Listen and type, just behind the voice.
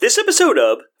This episode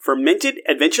of Fermented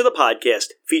Adventure the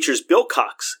Podcast features Bill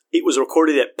Cox. It was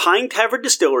recorded at Pine Tavern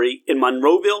Distillery in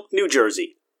Monroeville, New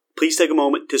Jersey. Please take a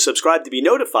moment to subscribe to be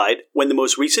notified when the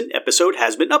most recent episode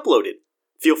has been uploaded.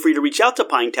 Feel free to reach out to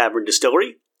Pine Tavern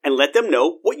Distillery and let them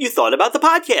know what you thought about the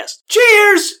podcast.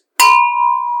 Cheers!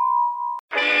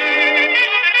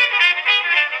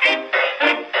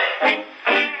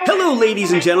 Hello,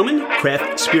 ladies and gentlemen,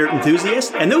 craft spirit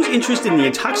enthusiasts, and those interested in the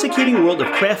intoxicating world of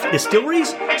craft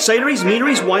distilleries, cideries,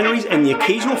 meaderies, wineries, and the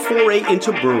occasional foray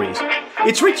into breweries.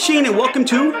 It's Rich Shane, and welcome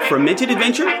to Fermented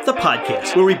Adventure, the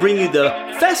podcast, where we bring you the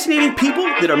fascinating people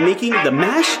that are making the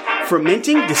mash,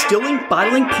 fermenting, distilling,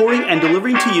 bottling, pouring, and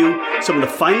delivering to you some of the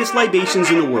finest libations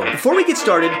in the world. Before we get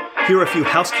started, here are a few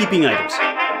housekeeping items.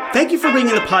 Thank you for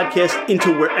bringing the podcast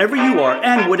into wherever you are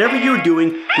and whatever you're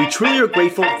doing. We truly are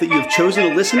grateful that you have chosen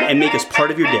to listen and make us part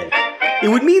of your day. It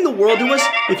would mean the world to us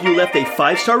if you left a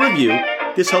 5-star review.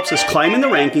 This helps us climb in the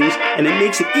rankings, and it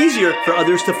makes it easier for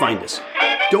others to find us.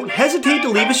 Don't hesitate to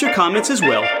leave us your comments as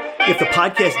well. If the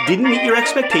podcast didn't meet your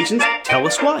expectations, tell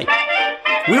us why.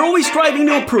 We're always striving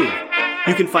to improve.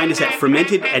 You can find us at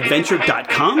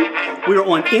fermentedadventure.com. We are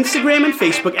on Instagram and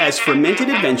Facebook as Fermented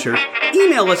Adventure.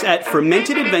 Email us at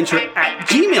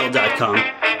fermentedadventure@gmail.com.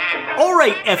 All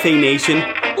right, FA Nation,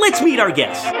 let's meet our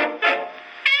guests.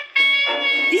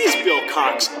 He's Bill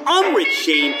Cox. I'm Rich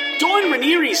Shane. Dawn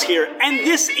Ranieri's here, and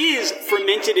this is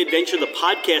Fermented Adventure, the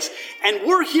podcast. And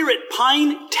we're here at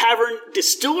Pine Tavern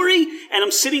Distillery, and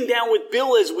I'm sitting down with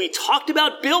Bill as we talked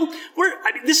about. Bill,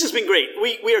 this has been great.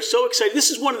 We are so excited.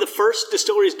 This is one of the first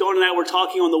distilleries Dawn and I were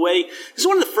talking on the way. This is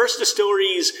one of the first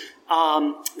distilleries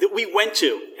that we went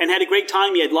to and had a great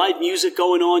time. You had live music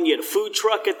going on. You had a food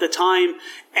truck at the time,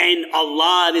 and a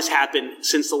lot has happened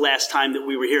since the last time that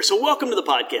we were here. So welcome to the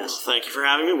podcast. Thank you for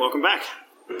having me. Welcome back.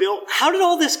 Bill, how did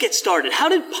all this get started? How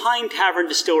did Pine Tavern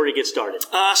Distillery get started?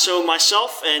 So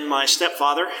myself and my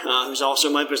stepfather, who's also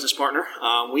my business partner,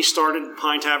 we started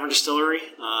Pine Tavern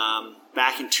Distillery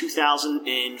back in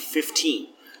 2015.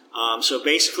 So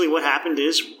basically what happened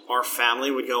is our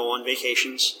family would go on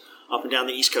vacations up and down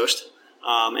the East Coast.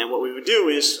 And what we would do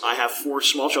is, I have 4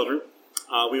 small children.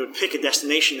 We would pick a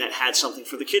destination that had something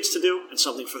for the kids to do and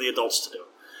something for the adults to do.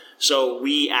 So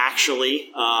we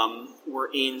actually were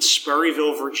in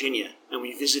Sperryville, Virginia, and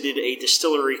we visited a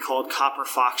distillery called Copper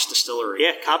Fox Distillery.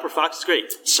 Yeah, Copper Fox is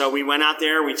great. So we went out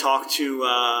there. We talked to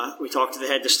the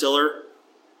head distiller.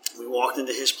 We walked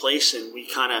into his place, and we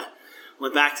kind of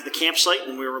went back to the campsite,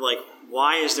 and we were like,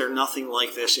 "Why is there nothing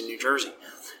like this in New Jersey?"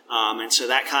 And so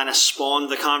that kind of spawned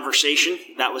the conversation.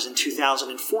 That was in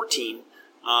 2014.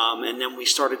 And then we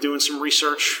started doing some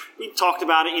research. We talked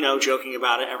about it, joking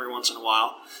about it every once in a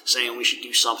while, saying we should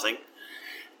do something.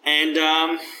 And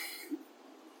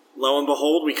lo and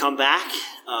behold, we come back.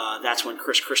 That's when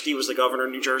Chris Christie was the governor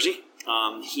of New Jersey.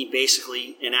 He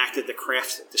basically enacted the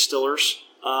craft distillers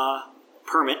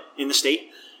permit in the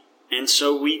state. And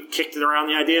so we kicked it around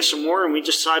the idea some more, and we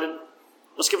just decided,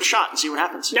 let's give it a shot and see what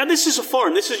happens. Now, this is a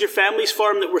farm. This is your family's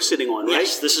farm that we're sitting on, right?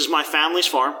 Yes, this is my family's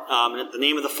farm. The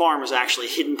name of the farm is actually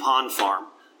Hidden Pond Farm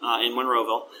in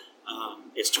Monroeville.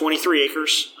 It's 23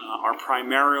 acres. Our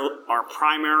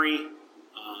primary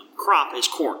crop is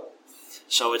corn.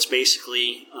 So it's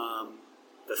basically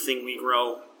the thing we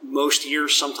grow most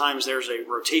years. Sometimes there's a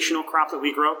rotational crop that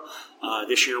we grow.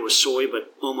 This year was soy,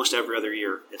 but almost every other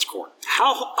year it's corn.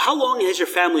 How long has your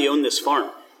family owned this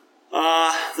farm?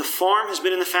 The farm has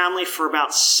been in the family for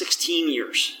about 16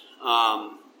 years.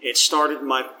 It started,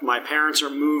 my parents are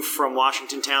moved from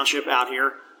Washington Township out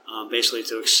here, basically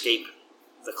to escape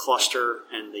the cluster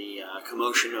and the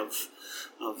commotion of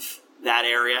that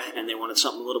area, and they wanted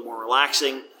something a little more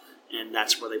relaxing, and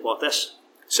that's where they bought this.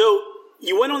 So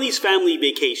you went on these family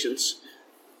vacations.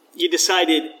 You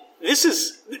decided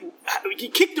you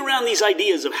kicked around these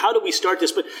ideas of how do we start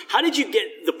this, but how did you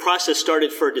get the process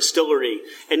started for a distillery?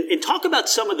 And talk about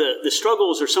some of the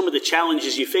struggles or some of the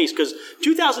challenges you faced, because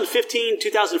 2015,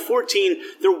 2014,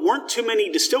 there weren't too many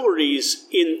distilleries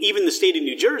in even the state of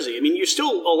New Jersey. I mean,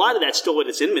 a lot of that's still at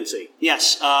its infancy.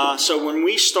 Yes. So when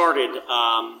we started,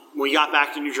 we got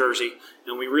back to New Jersey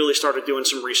and we really started doing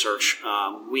some research.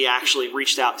 We actually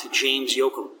reached out to James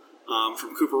Yoakum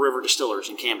from Cooper River Distillers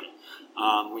in Camden.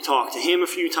 We talked to him a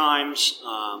few times.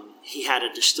 He had a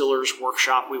distiller's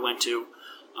workshop we went to.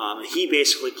 He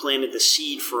basically planted the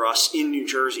seed for us in New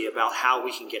Jersey about how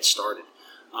we can get started.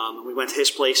 We went to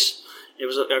his place. It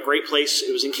was a great place.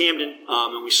 It was in Camden,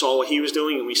 and we saw what he was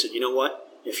doing, and we said, you know what?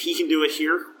 If he can do it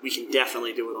here, we can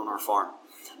definitely do it on our farm.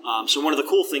 So one of the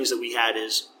cool things that we had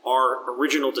is our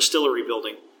original distillery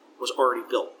building was already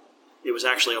built. It was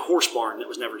actually a horse barn that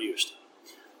was never used.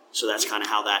 So that's kind of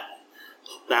how that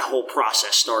that whole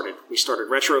process started. We started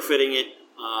retrofitting it,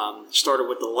 started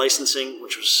with the licensing,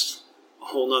 which was a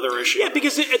whole nother issue. Yeah,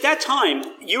 because at that time,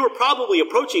 you were probably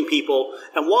approaching people,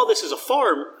 and while this is a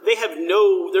farm, there are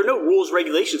no rules,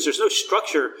 regulations, there's no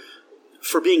structure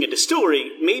for being a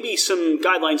distillery, maybe some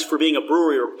guidelines for being a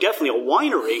brewery or definitely a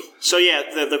winery. So yeah,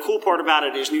 the cool part about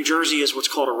it is New Jersey is what's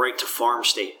called a right to farm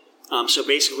state. So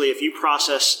basically, if you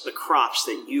process the crops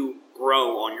that you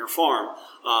grow on your farm,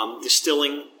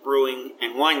 distilling, brewing,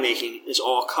 and winemaking is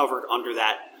all covered under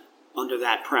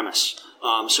that premise.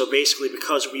 So basically,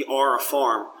 because we are a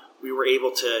farm, we were able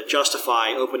to justify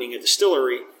opening a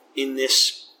distillery in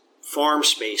this farm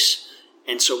space,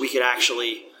 and so we could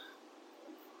actually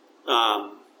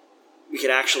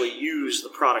use the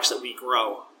products that we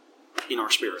grow in our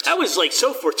spirits. That was like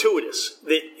so fortuitous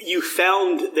that you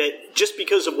found that just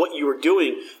because of what you were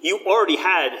doing, you already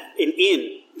had an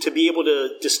in to be able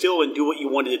to distill and do what you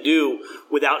wanted to do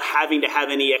without having to have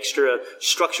any extra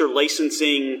structure,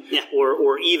 licensing,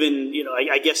 or even,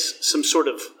 I guess some sort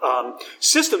of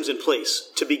systems in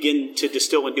place to begin to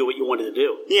distill and do what you wanted to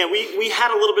do. Yeah, we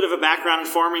had a little bit of a background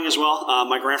in farming as well.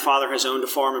 My grandfather has owned a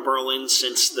farm in Berlin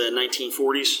since the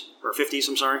 1940s, or 50s,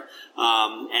 I'm sorry.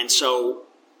 And so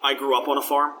I grew up on a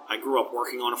farm. I grew up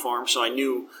working on a farm, so I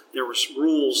knew there was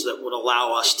rules that would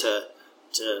allow us to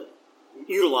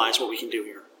utilize what we can do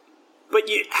here. But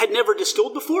you had never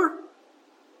distilled before?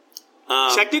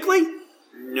 Technically?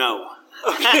 No.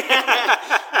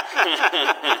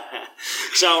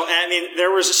 So, I mean, there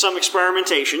was some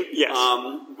experimentation. Yes.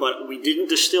 But we didn't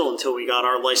distill until we got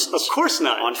our license. Of course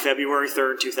not. On February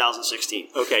 3rd, 2016.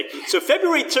 Okay. So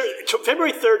February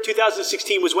 3rd,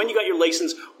 2016 was when you got your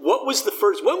license. When was the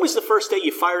first day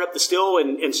you fired up the still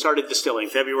and started distilling?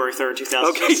 February 3rd,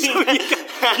 2016. Okay,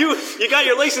 so you got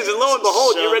your license, and lo and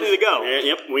behold, you're ready to go.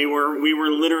 Yep. We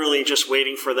were literally just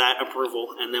waiting for that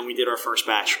approval, and then we did our first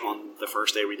batch on the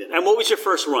first day we did it. And what was your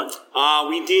first run?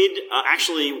 We did,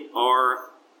 actually,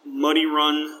 our Muddy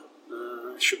Run,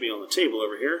 should be on the table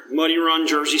over here, Muddy Run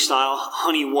Jersey style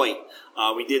Honey White.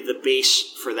 We did the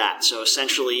base for that, so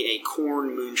essentially a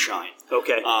corn moonshine.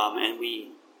 Okay. And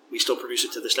we still produce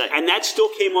it to this day. And that still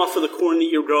came off of the corn that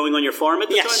you're growing on your farm at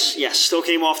the time? Yes, still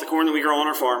came off the corn that we grow on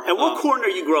our farm. And what corn are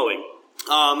you growing?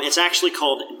 It's actually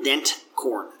called dent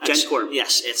corn. Dent corn.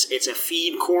 Yes, it's a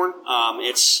feed corn.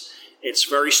 It's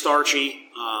very starchy.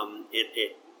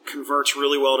 It converts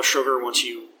really well to sugar once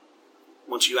you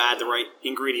add the right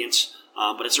ingredients.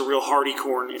 But it's a real hearty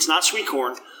corn. It's not sweet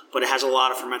corn, but it has a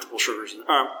lot of fermentable sugars,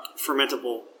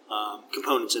 fermentable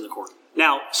components in the corn.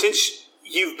 Now, since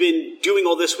you've been doing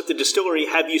all this with the distillery,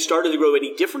 have you started to grow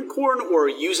any different corn or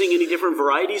using any different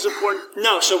varieties of corn?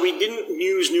 No, so we didn't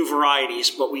use new varieties,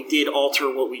 but we did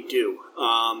alter what we do.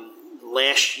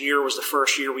 Last year was the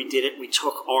first year we did it. We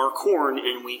took our corn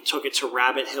and we took it to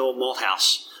Rabbit Hill Malt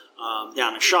House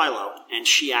down in Shiloh, and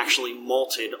she actually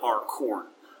malted our corn.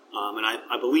 And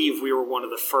I believe we were one of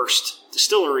the first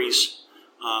distilleries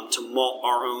to malt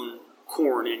our own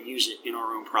corn and use it in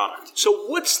our own product. So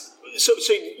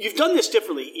you've done this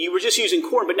differently. You were just using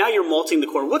corn, but now you're malting the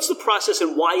corn. What's the process,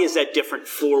 and why is that different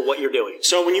for what you're doing?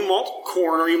 So when you malt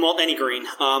corn or you malt any grain,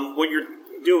 what you're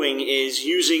doing is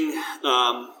using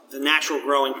the natural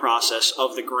growing process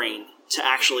of the grain to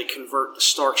actually convert the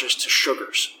starches to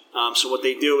sugars. So what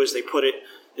they do is they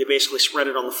basically spread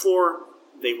it on the floor,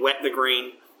 they wet the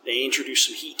grain, they introduce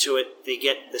some heat to it, they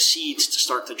get the seeds to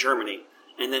start to germinate.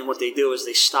 And then what they do is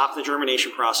they stop the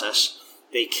germination process,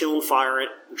 they kiln fire it,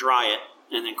 dry it,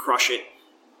 and then crush it,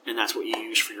 and that's what you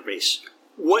use for your base.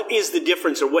 What is the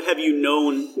difference, or what have you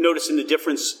noticed in the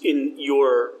difference in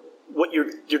your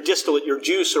distillate, your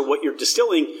juice, or what you're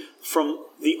distilling from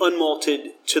the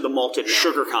unmalted to the malted?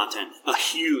 Sugar content. A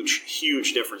huge,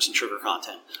 huge difference in sugar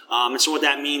content. And so what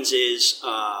that means is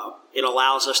it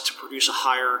allows us to produce a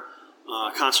higher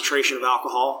concentration of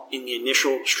alcohol in the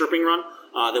initial stripping run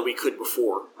than we could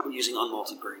before using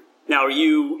unmalted grain. Now, are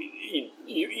you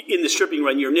in the stripping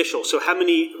run, your initial, so how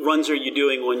many runs are you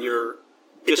doing on your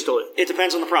distillate? It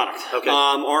depends on the product. Okay.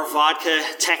 Our vodka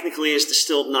technically is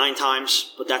distilled 9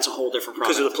 times, but that's a whole different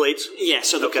product. Because of the plates? Yeah,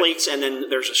 so the plates, and then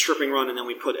there's a stripping run, and then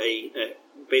we put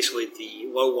basically the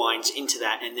low wines into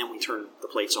that, and then we turn the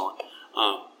plates on.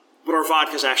 But our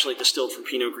vodka is actually distilled from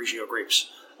Pinot Grigio grapes.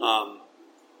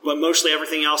 But mostly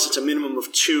everything else, it's a minimum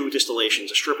of 2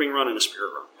 distillations, a stripping run and a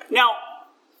spirit run. Now,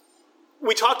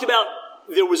 we talked about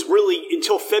there was really,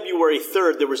 until February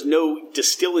 3rd, there was no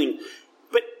distilling.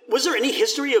 But was there any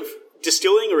history of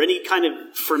distilling or any kind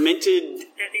of fermented,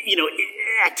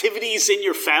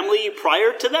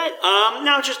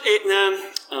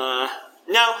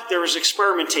 No, there was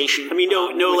experimentation. I mean,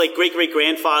 no, like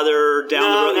great-great-grandfather down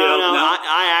the road? No.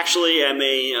 I actually am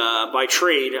by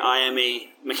trade, I am a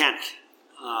mechanic.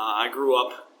 I grew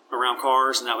up around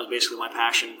cars, and that was basically my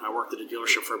passion. I worked at a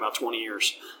dealership for about 20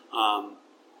 years.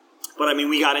 But, I mean,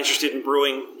 we got interested in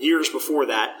brewing years before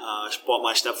that. I bought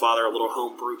my stepfather a little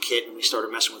home brew kit, and we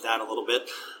started messing with that a little bit.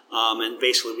 And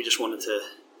basically, we just wanted to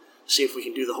see if we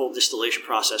can do the whole distillation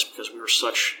process because we were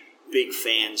such big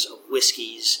fans of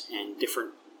whiskeys and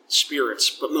different spirits,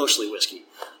 but mostly whiskey.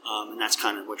 And that's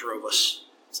kind of what drove us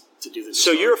to do this.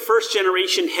 So you're a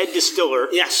first-generation head distiller.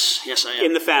 Yes, I am.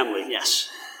 In the family. Yes.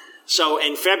 So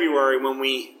in February, when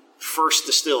we first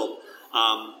distilled,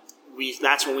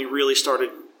 that's when we really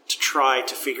started to try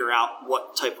to figure out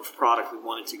what type of product we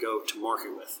wanted to go to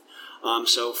market with.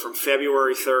 So from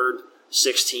February 3rd,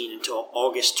 16 until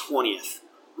August 20th,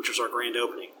 which was our grand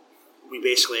opening, we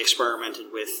basically experimented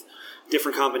with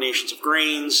different combinations of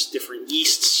grains, different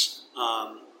yeasts,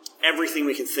 everything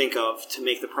we can think of to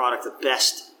make the product the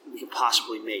best we could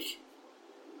possibly make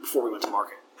before we went to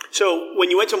market. So when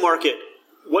you went to market,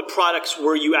 what products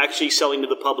were you actually selling to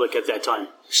the public at that time?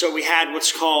 So we had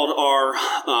what's called our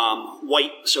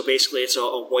white. So basically it's a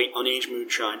white unaged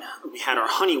moonshine. We had our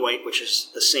honey white, which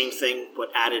is the same thing but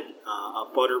added a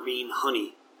butterbean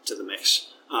honey to the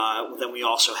mix. Then we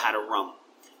also had a rum.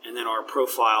 And then our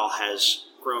profile has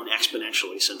grown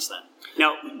exponentially since then.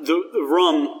 Now, the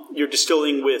rum, you're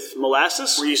distilling with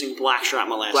molasses? We're using blackstrap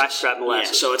molasses. Blackstrap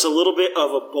molasses. Yeah, so it's a little bit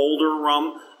of a bolder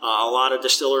rum. A lot of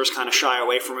distillers kind of shy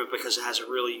away from it because it has a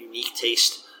really unique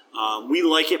taste. We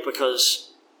like it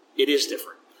because it is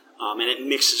different. And it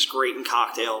mixes great in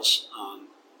cocktails.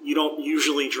 You don't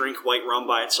usually drink white rum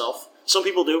by itself. Some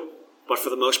people do, but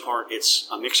for the most part, it's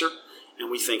a mixer,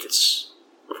 and we think it's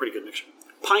a pretty good mixer.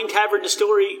 Pine Tavern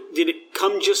Distillery, did it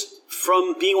come just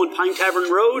from being on Pine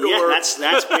Tavern Road? Yeah, or?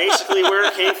 that's basically where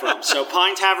it came from. So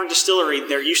Pine Tavern Distillery,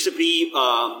 there used to be,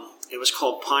 it was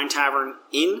called Pine Tavern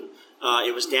Inn.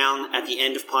 It was down at the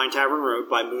end of Pine Tavern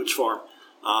Road by Moods Farm.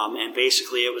 And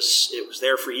basically it was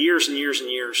there for years and years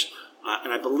and years.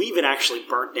 And I believe it actually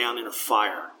burnt down in a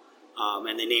fire.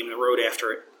 And they named the road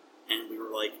after it. And we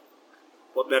were like,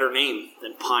 what better name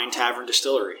than Pine Tavern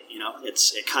Distillery? You know, it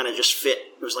kind of just fit.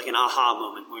 It was like an aha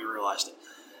moment when we realized it.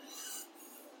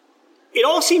 It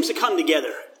all seems to come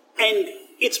together. And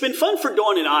it's been fun for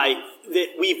Dawn and I that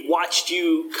we've watched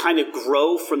you kind of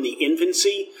grow from the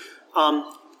infancy.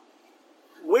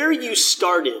 Where you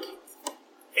started,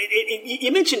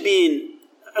 you mentioned being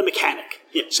a mechanic.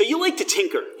 Yeah. So you like to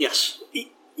tinker. Yes.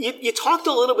 You talked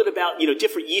a little bit about,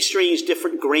 different yeast strains,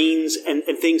 different grains and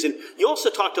things. And you also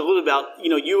talked a little about,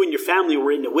 you and your family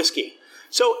were into whiskey.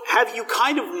 So have you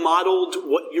kind of modeled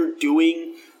what you're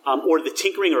doing or the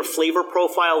tinkering or flavor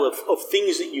profile of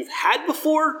things that you've had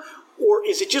before? Or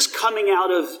is it just coming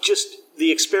out of just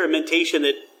the experimentation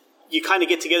that you kind of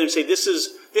get together and say, this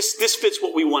fits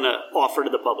what we want to offer to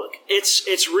the public?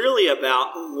 It's really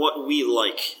about what we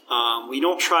like. We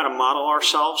don't try to model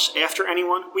ourselves after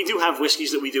anyone. We do have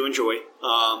whiskeys that we do enjoy,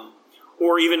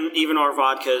 or even our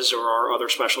vodkas or our other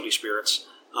specialty spirits.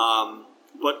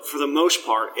 But for the most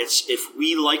part, it's if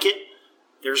we like it,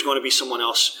 there's going to be someone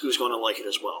else who's going to like it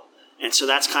as well. And so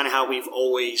that's kind of how we've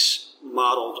always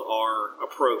modeled our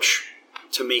approach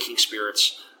to making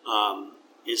spirits.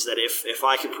 Is that if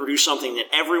I could produce something that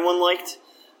everyone liked,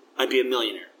 I'd be a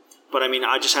millionaire. But I mean,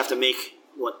 I just have to make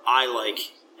what I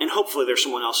like, and hopefully there's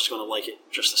someone else who's going to like it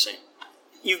just the same.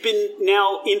 You've been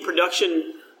now in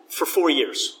production for 4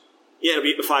 years. Yeah, it'll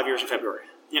be 5 years in February.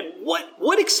 Yeah.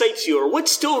 What excites you, or what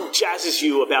still jazzes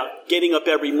you about getting up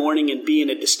every morning and being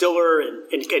a distiller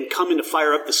and coming to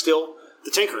fire up the still?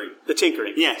 The tinkering. The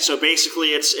tinkering. Yeah. So basically,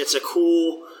 it's a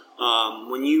cool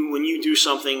when you do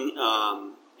something.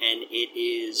 And it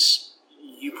is,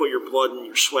 you put your blood and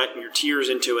your sweat and your tears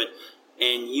into it,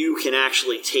 and you can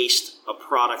actually taste a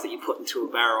product that you put into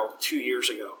a barrel 2 years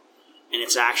ago, and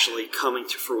it's actually coming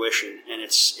to fruition, and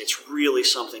it's really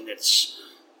something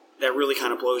that really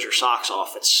kind of blows your socks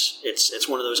off. It's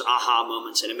one of those aha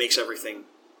moments, and it makes it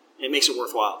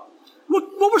worthwhile.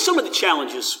 What were some of the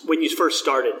challenges when you first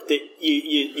started that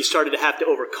you started to have to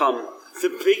overcome?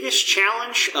 The biggest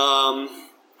challenge,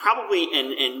 probably,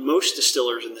 and most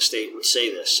distillers in the state would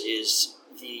say this, is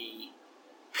the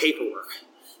paperwork.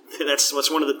 That's what's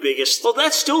one of the biggest. Well,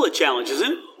 that's still a challenge,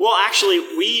 isn't it? Well, actually,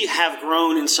 we have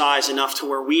grown in size enough to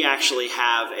where we actually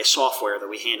have a software that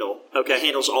we handle. Okay. It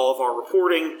handles all of our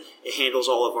reporting. It handles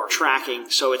all of our tracking.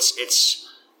 So it's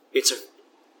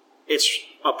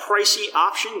a pricey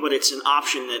option, but it's an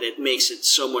option that it makes it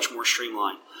so much more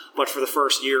streamlined. But for the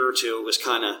first year or two, it was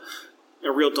kind of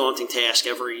a real daunting task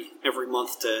every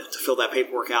month to fill that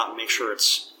paperwork out and make sure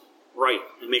it's right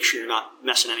and make sure you're not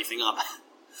messing anything up.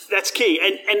 That's key.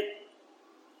 And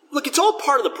look, it's all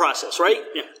part of the process, right?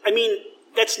 Yeah. I mean,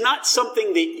 that's not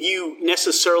something that you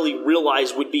necessarily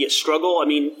realize would be a struggle. I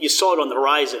mean, you saw it on the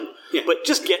horizon, but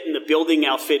just getting the building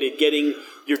outfitted, getting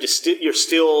your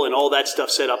still and all that stuff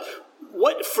set up.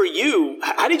 What, for you,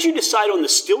 how did you decide on the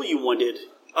still you wanted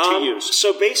to use?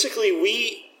 So basically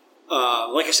we,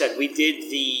 like I said, we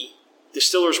did the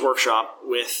Distiller's Workshop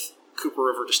with Cooper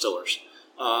River Distillers.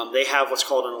 They have what's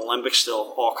called an alembic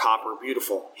still, all copper,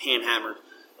 beautiful, hand-hammered.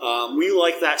 We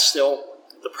like that still.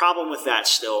 The problem with that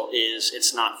still is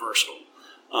it's not versatile.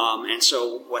 And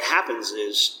so what happens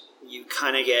is you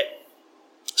kind of get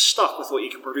stuck with what you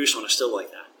can produce on a still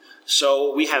like that.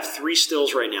 So we have 3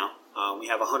 stills right now. We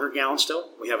have a 100-gallon still,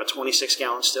 we have a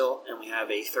 26-gallon still, and we have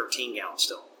a 13-gallon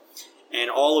still. And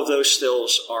all of those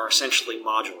stills are essentially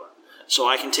modular. So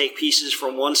I can take pieces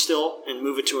from one still and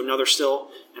move it to another still,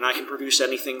 and I can produce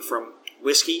anything from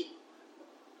whiskey,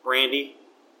 brandy,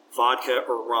 vodka,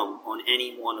 or rum on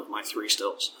any one of my 3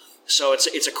 stills. So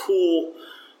it's a cool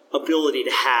ability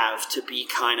to have to be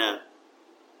kind of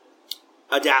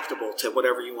adaptable to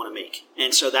whatever you want to make.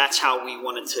 And so that's how we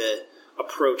wanted to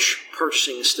approach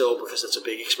purchasing the still, because it's a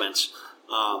big expense.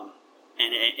 And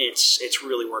it's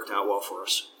really worked out well for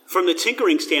us. From the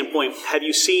tinkering standpoint, have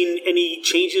you seen any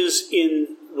changes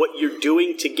in what you're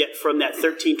doing to get from that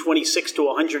 1326 to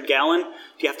 100 gallon? Do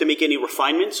you have to make any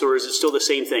refinements, or is it still the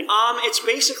same thing? It's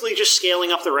basically just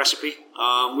scaling up the recipe.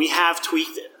 We have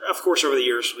tweaked it, of course, over the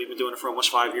years. We've been doing it for almost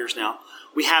 5 years now.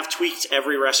 We have tweaked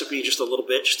every recipe just a little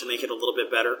bit, just to make it a little bit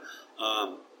better.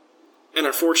 And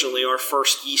unfortunately, our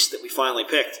first yeast that we finally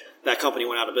picked, that company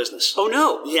went out of business. Oh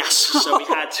no! Yes, so we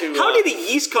had to. How did a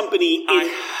yeast company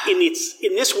in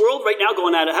this world right now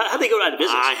going out of? How they go out of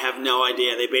business? I have no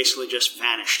idea. They basically just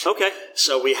vanished. Okay.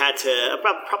 So we had to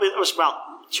probably it was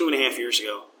about 2.5 years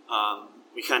ago.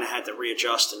 We kind of had to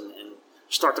readjust and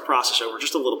start the process over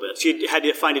just a little bit. So you had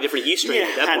to find a different yeast strain.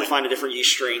 Yeah, had to find a different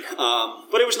yeast strain.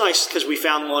 But it was nice because we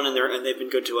found one and they've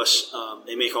been good to us.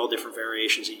 They make all different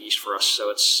variations of yeast for us, so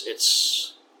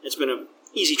it's been an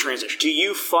easy transition. Do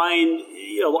you find,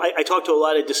 I talk to a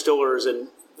lot of distillers and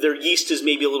their yeast is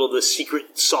maybe a little the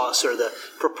secret sauce or the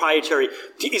proprietary.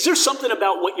 Is there something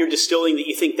about what you're distilling that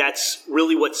you think that's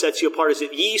really what sets you apart? Is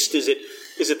it yeast? Is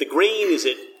it the grain? Is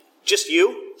it just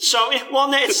you? So, well,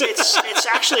 it's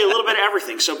actually a little bit of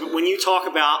everything. So when you talk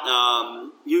about,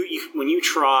 when you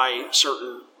try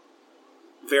certain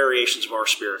variations of our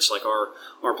spirits, like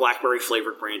our blackberry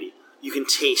flavored brandy, you can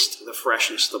taste the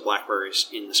freshness of the blackberries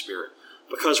in the spirit.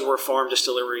 Because we're a farm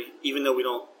distillery, even though we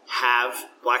don't have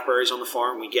blackberries on the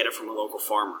farm, we get it from a local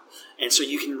farmer. And so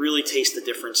you can really taste the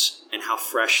difference in how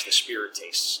fresh the spirit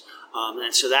tastes.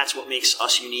 And so that's what makes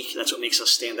us unique. That's what makes us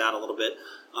stand out a little bit.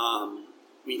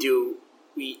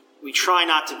 We try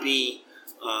not to be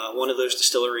one of those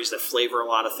distilleries that flavor a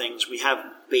lot of things. We have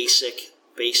basic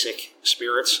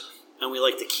spirits, and we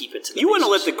like to keep it to the You basics. want to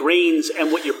let the grains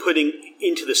and what you're putting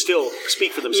into the still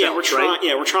speak for themselves, right?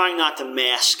 We're trying not to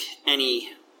mask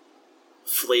any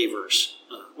flavors.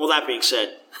 Well, that being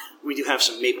said, we do have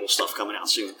some maple stuff coming out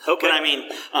soon. Okay. But I mean...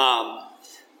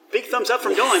 big thumbs up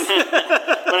from Dawn.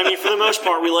 But I mean, for the most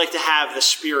part, we like to have the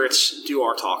spirits do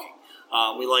our talking.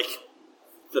 We like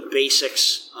the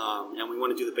basics, and we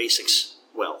want to do the basics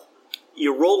well.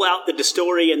 You roll out the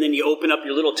distillery, and then you open up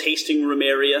your little tasting room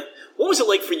area. What was it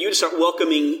like for you to start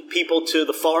welcoming people to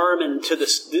the farm and to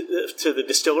the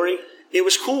distillery? It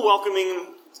was cool welcoming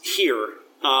them here,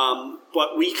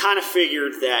 but we kind of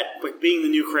figured that, being the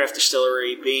new craft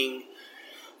distillery, being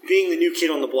the new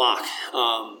kid on the block,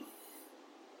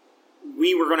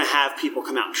 we were going to have people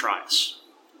come out and try us.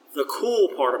 The cool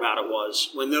part about it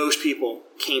was when those people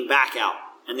came back out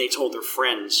and they told their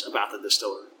friends about the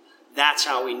distillery. That's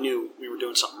how we knew we were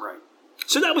doing something right.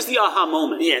 So that was the aha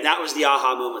moment. Yeah, that was the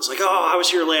aha moment. It's like, I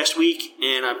was here last week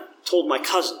and I told my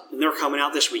cousin and they're coming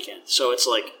out this weekend. So it's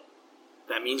like,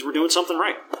 that means we're doing something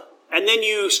right. And then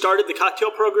you started the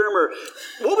cocktail program, or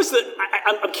what was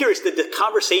I'm curious, the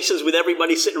conversations with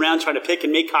everybody sitting around trying to pick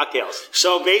and make cocktails?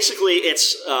 So basically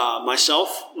it's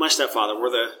myself, my stepfather, we're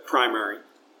the primary.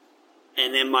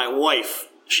 And then my wife,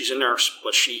 she's a nurse,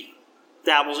 but she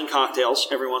dabbles in cocktails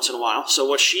every once in a while. So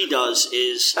what she does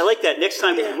is... I like that. Next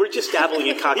time, we're just dabbling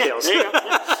in cocktails. Yeah, there you go.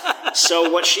 Yeah. So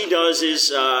what she does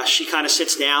is she kind of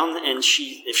sits down, and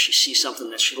if she sees something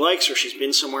that she likes, or she's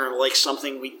been somewhere and likes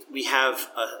something, we have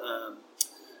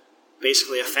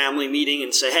basically a family meeting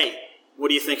and say, hey, what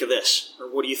do you think of this? Or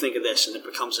what do you think of this? And it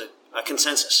becomes a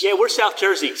consensus. Yeah, we're South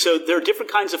Jersey, so there are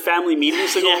different kinds of family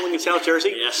meetings that go on in South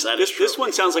Jersey. Yes, that is true. This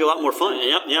one sounds like a lot more fun.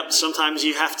 Yep. Sometimes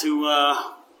you have to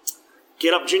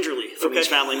get up gingerly from these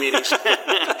family meetings.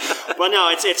 But no,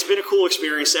 it's been a cool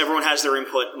experience. Everyone has their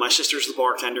input. My sister's the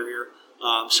bartender here,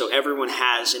 so everyone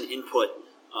has an input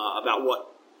about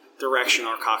what direction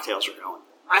our cocktails are going.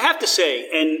 I have to say,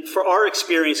 and for our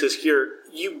experiences here,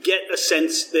 you get a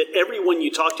sense that everyone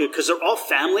you talk to, because they're all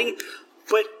family,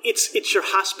 but it's your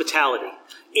hospitality.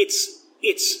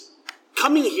 It's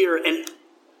coming here and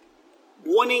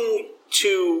wanting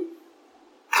to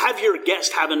have your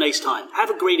guest have a nice time, have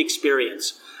a great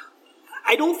experience.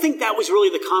 I don't think that was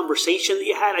really the conversation that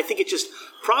you had. I think it just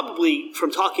probably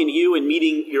from talking to you and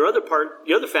meeting your other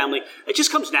family, it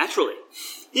just comes naturally.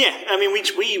 Yeah, I mean,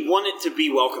 we want it to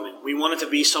be welcoming. We want it to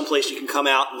be someplace you can come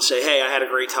out and say, hey, I had a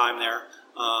great time there.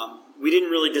 We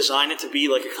didn't really design it to be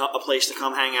like a place to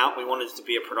come hang out. We wanted it to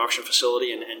be a production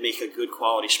facility and make a good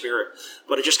quality spirit.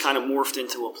 But it just kind of morphed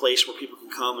into a place where people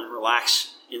can come and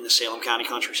relax in the Salem County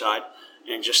countryside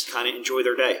and just kind of enjoy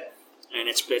their day. And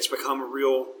it's become a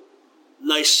real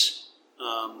nice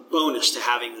bonus to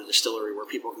having the distillery where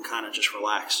people can kind of just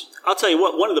relax. I'll tell you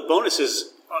what, one of the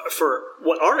bonuses for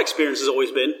what our experience has always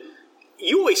been,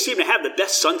 you always seem to have the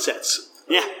best sunsets.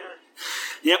 Yeah.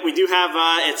 Yeah, we do have,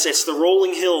 it's the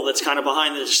rolling hill that's kind of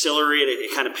behind the distillery.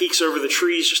 It kind of peeks over the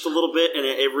trees just a little bit, and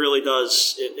it really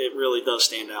does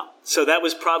stand out. So that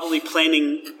was probably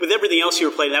planning, with everything else you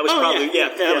were planning, that was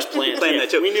that was planned. That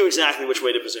too. We knew exactly which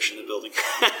way to position the building.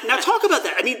 Now talk about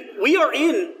that. I mean, we are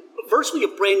in virtually a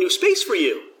brand new space for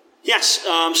you. Yes,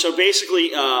 so basically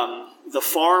the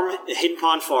farm, the Hidden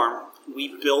Pond Farm,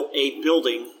 we built a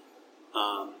building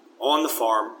on the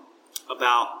farm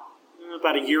about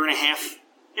a year and a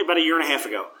half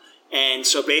ago. And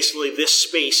so basically this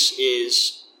space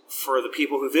is for the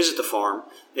people who visit the farm.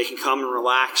 They can come and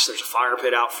relax. There's a fire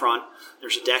pit out front.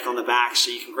 There's a deck on the back,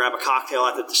 so you can grab a cocktail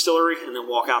at the distillery and then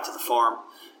walk out to the farm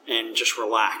and just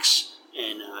relax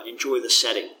and enjoy the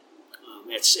setting.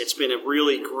 It's been a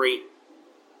really great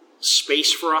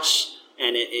space for us,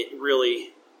 and it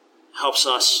really helps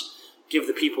us give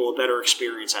the people a better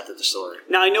experience at the distillery.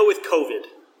 Now, I know with COVID,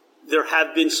 there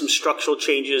have been some structural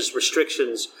changes,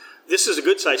 restrictions. This is a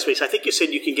good-sized space. I think you said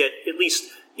you can get at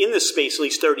least in this space at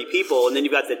least 30 people, and then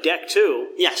you've got the deck too.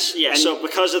 Yes. So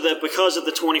because of the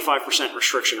 25%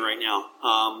 restriction right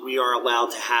now, we are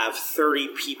allowed to have 30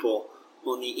 people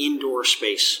on the indoor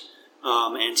space.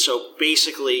 And so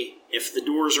basically, if the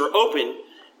doors are open,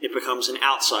 it becomes an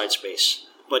outside space.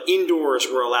 But indoors,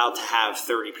 we're allowed to have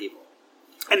 30 people.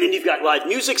 And then you've got live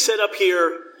music set up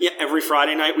here. Yeah, every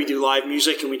Friday night we do live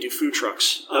music and we do food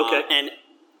trucks. Okay. And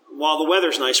while the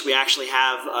weather's nice, we actually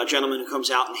have a gentleman who comes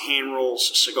out and hand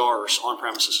rolls cigars on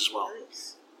premises as well.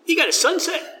 You got a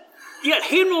sunset. You got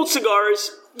hand rolled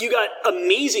cigars. You got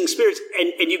amazing spirits,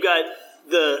 and you got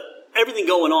everything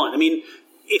going on. I mean,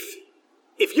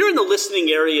 if you're in the listening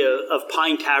area of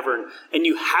Pine Tavern and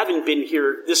you haven't been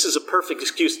here, this is a perfect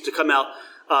excuse to come out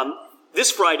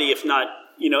this Friday, if not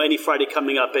any Friday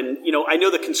coming up. And, I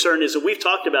know the concern is, and we've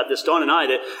talked about this, Dawn and I,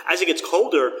 that as it gets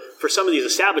colder for some of these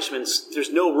establishments,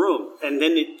 there's no room. And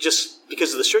then it just, because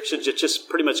of the restrictions, it just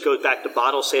pretty much goes back to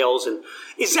bottle sales. And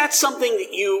is that something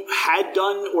that you had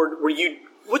done, or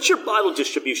what's your bottle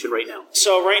distribution right now?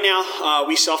 So right now,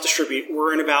 we self-distribute.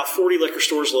 We're in about 40 liquor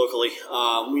stores locally.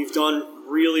 We've done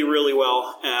really, really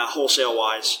well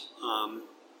wholesale-wise.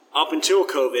 Up until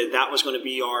COVID, that was going to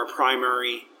be our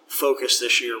primary focus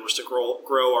this year, was to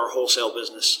grow our wholesale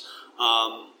business.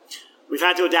 We've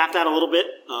had to adapt that a little bit.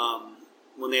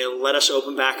 When they let us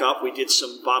open back up, we did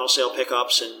some bottle sale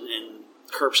pickups and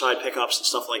curbside pickups and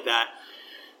stuff like that.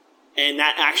 And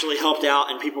that actually helped out,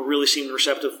 and people really seemed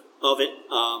receptive of it.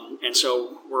 And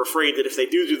so we're afraid that if they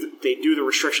do the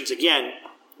restrictions again,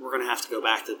 we're going to have to go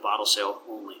back to bottle sale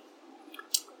only.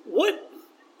 What,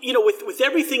 with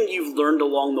everything you've learned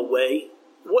along the way,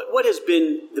 what has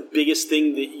been the biggest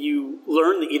thing that you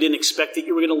learned that you didn't expect that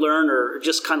you were going to learn, or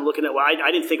just kind of looking at,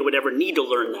 I didn't think I would ever need to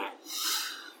learn that?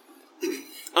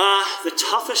 The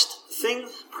toughest thing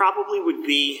probably would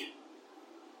be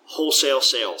wholesale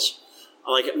sales.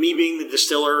 Like me being the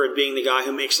distiller and being the guy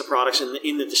who makes the products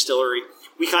in the distillery,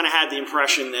 we kind of had the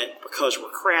impression that because we're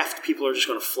craft, people are just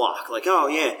going to flock. Like, oh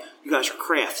yeah, you guys are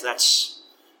craft.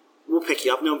 We'll pick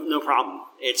you up, no problem.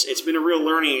 It's been a real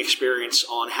learning experience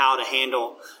on how to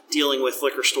handle dealing with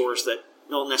liquor stores that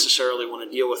don't necessarily want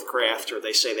to deal with craft, or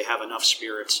they say they have enough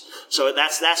spirits. So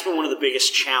that's been one of the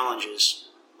biggest challenges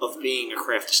of being a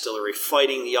craft distillery,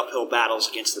 fighting the uphill battles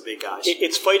against the big guys.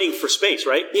 It's fighting for space,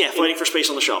 right? Yeah, fighting for space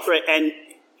on the shelf. Right, and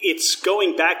it's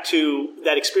going back to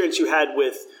that experience you had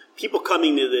with people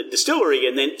coming to the distillery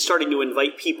and then starting to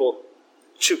invite people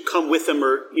to come with them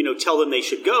or, tell them they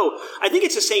should go. I think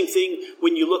it's the same thing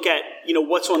when you look at,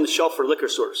 what's on the shelf for liquor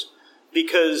stores.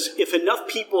 Because if enough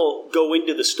people go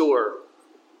into the store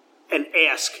and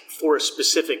ask for a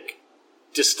specific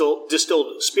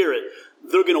distilled spirit,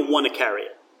 they're going to want to carry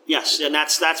it. Yes, and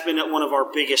that's been one of our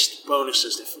biggest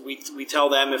bonuses. If we tell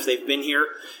them if they've been here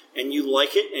and you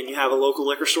like it and you have a local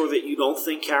liquor store that you don't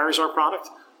think carries our product,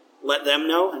 let them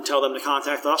know and tell them to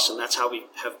contact us, and that's how we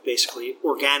have basically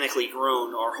organically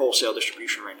grown our wholesale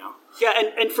distribution right now. Yeah,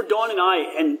 and for Dawn and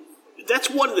I, and that's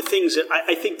one of the things that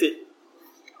I think that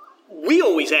we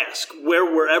always ask where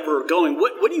we're ever going,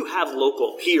 what do you have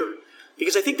local here?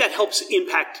 Because I think that helps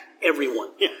impact everyone.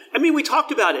 Yeah. I mean, we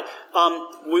talked about it.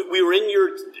 We were in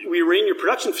your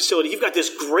production facility. You've got this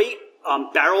great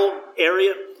barrel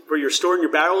area where you're storing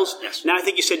your barrels. Yes. Now I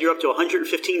think you said you're up to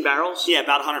 115 barrels. Yeah,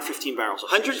 about 115 barrels.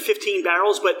 115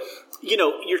 barrels, but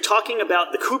you're talking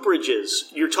about the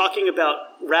cooperages. You're talking about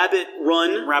Rabbit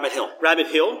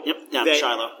Hill. Yep, down in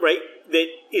Shiloh. Right, that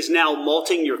is now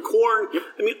malting your corn. Yep.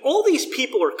 I mean, all these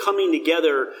people are coming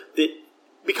together that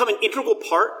become an integral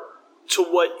part to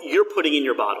what you're putting in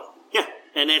your bottle. Yeah,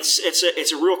 and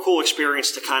it's a real cool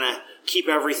experience to kind of keep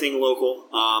everything local,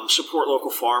 support local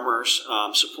farmers,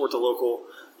 support the local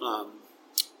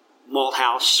malt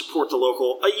house, support the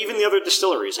local, even the other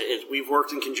distilleries. We've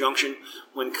worked in conjunction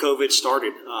when COVID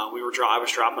started. I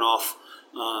was dropping off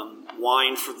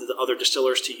wine for the other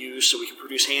distillers to use so we can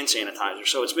produce hand sanitizer.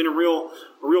 So it's been a real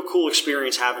cool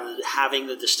experience having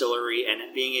the distillery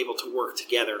and being able to work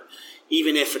together,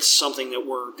 even if it's something that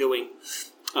we're doing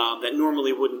that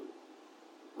normally wouldn't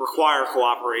require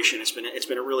cooperation. It's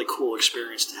been a really cool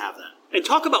experience to have that. And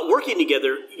talk about working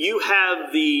together. You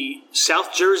have the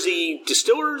South Jersey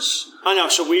distillers. I know.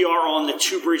 So we are on the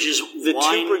Two Bridges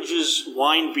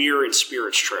wine, beer, and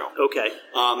spirits trail. Okay.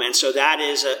 And so that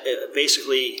is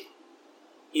basically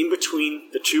in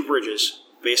between the two bridges,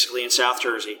 basically in South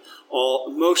Jersey.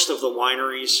 Most of the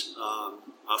wineries,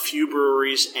 a few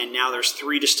breweries, and now there's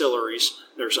 3 distilleries.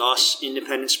 There's us,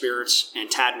 Independent Spirits, and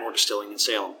Tadmore Distilling in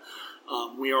Salem.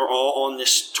 We are all on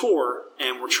this tour,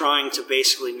 and we're trying to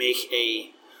basically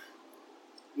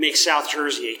make South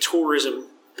Jersey a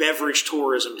beverage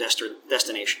tourism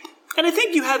destination. And I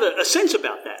think you have a sense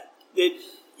about that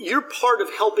you're part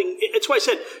of helping. It's why I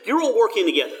said you're all working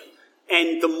together.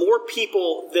 And the more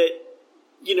people that,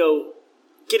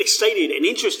 get excited and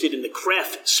interested in the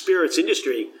craft spirits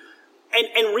industry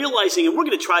and realizing, and we're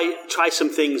going to try some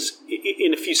things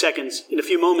in a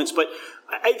few moments, but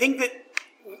I think that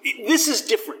this is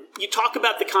different. You talk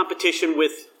about the competition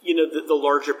with, the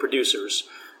larger producers,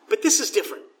 but this is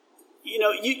different.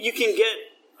 You can get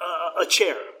a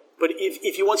chair, but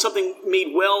if you want something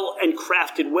made well and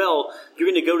crafted well, you're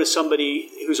going to go to somebody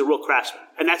who's a real craftsman,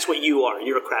 and that's what you are.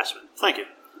 You're a craftsman. Thank you.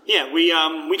 Yeah,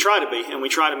 we try to be, and we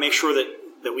try to make sure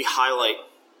that we highlight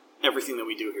everything that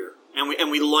we do here,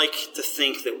 and we like to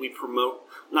think that we promote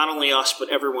not only us but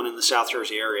everyone in the South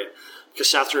Jersey area, because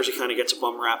South Jersey kind of gets a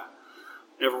bum rap.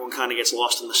 Everyone kind of gets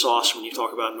lost in the sauce when you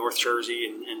talk about North Jersey,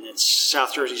 and it's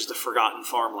South Jersey's the forgotten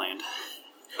farmland.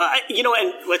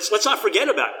 And let's not forget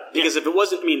about it, because if it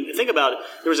wasn't, think about it.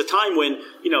 There was a time when,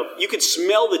 you could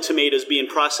smell the tomatoes being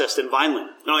processed in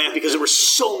Vineland. Oh, yeah. Because there were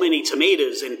so many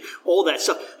tomatoes and all that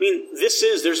stuff.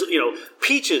 There's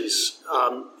peaches.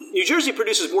 New Jersey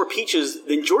produces more peaches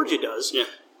than Georgia does. Yeah.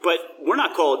 But we're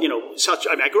not called,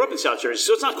 I grew up in South Jersey,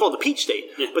 so it's not called the peach state.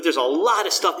 Yeah. But there's a lot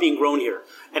of stuff being grown here.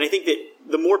 And I think that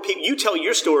the more people, you tell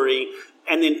your story,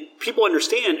 and then people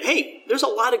understand, hey, there's a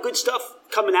lot of good stuff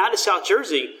coming out of South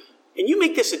Jersey, and you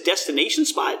make this a destination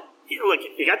spot.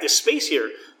 You got this space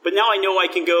here, but now I know I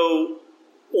can go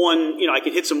on, I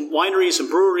can hit some wineries, some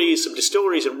breweries, some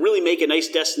distilleries, and really make a nice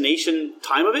destination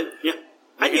time of it. Yeah.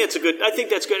 I think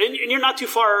that's good. And you're not too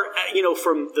far,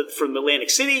 from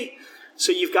Atlantic City.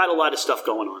 So you've got a lot of stuff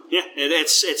going on. Yeah,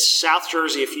 it's South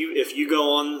Jersey. If you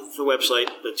go on the website,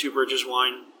 the Two Bridges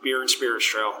Wine, Beer, and Spirits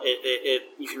Trail,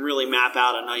 you can really map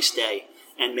out a nice day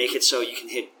and make it so you can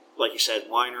hit, like you said,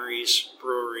 wineries,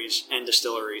 breweries, and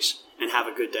distilleries, and have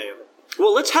a good day of it.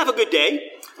 Well, let's have a good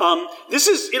day. This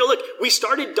is, look,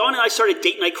 Dawn and I started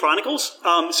Date Night Chronicles,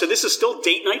 so this is still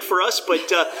date night for us,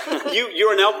 but you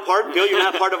are now Bill, you're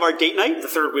now part of our date night. The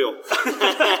third wheel.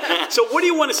 So what do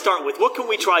you want to start with? What can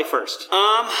we try first?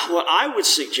 What I would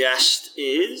suggest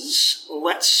is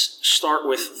let's start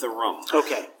with the rum.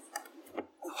 Okay.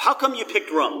 How come you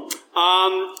picked rum?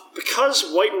 Because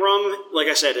white rum, like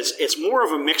I said, it's more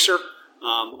of a mixer.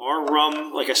 Our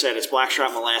rum, like I said, it's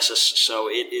blackstrap molasses, so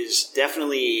it is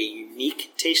definitely a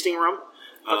unique tasting rum.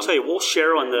 I'll tell you, we'll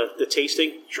share on the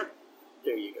tasting. Sure.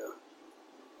 There you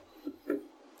go.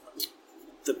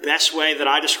 The best way that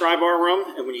I describe our rum,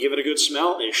 and when you give it a good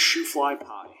smell, is shoe fly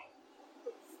pie.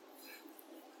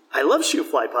 I love shoe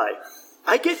fly pie.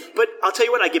 But I'll tell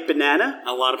you what, I get banana.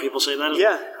 A lot of people say that as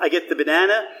well. Yeah, I get the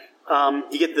banana.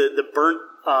 You get the burnt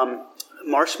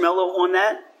marshmallow on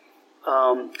that.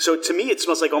 So to me, it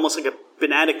smells like almost like a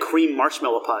banana cream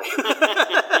marshmallow pie.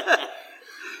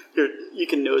 You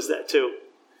can nose that too.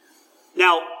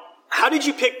 Now, how did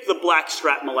you pick the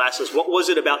blackstrap molasses? What was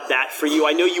it about that for you?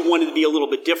 I know you wanted to be a little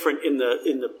bit different in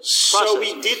the process. So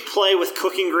we did play with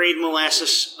cooking grade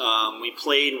molasses. We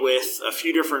played with a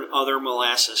few different other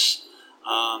molasses.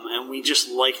 And we just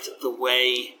liked the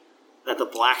way that the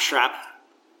blackstrap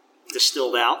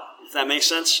distilled out, if that makes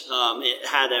sense. It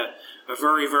had a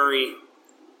very, very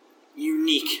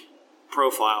unique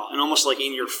profile, and almost like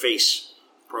in-your-face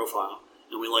profile.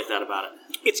 And we like that about it.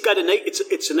 It's got a nice,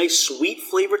 it's a nice sweet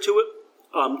flavor to it.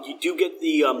 You do get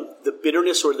the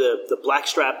bitterness or the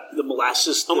blackstrap, the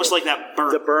molasses, almost like that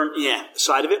burnt, the burnt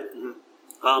side of it.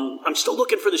 Mm-hmm. I'm still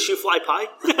looking for the shoe fly pie,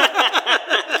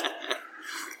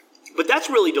 but that's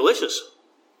really delicious.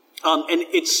 And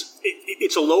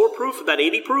it's a lower proof, about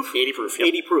 80 proof. 80 proof. Yep.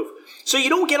 80 proof. So you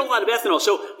don't get a lot of ethanol.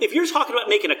 So if you're talking about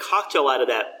making a cocktail out of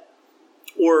that,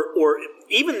 or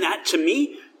even that, to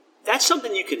me, that's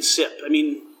something you can sip. I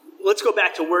mean, let's go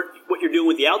back to what you're doing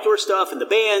with the outdoor stuff and the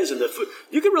bands and the food.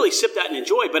 You can really sip that and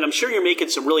enjoy, but I'm sure you're making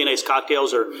some really nice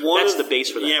cocktails, or that's the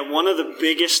base for that. Yeah, one of the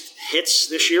biggest hits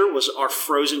this year was our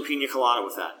frozen pina colada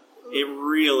with that. It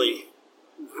really,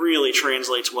 really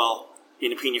translates well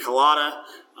in a pina colada,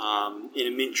 in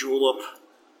a mint julep,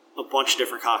 a bunch of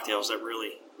different cocktails that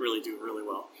really, really do really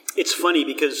well. It's funny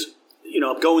because,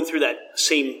 I'm going through that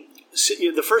same,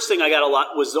 the first thing I got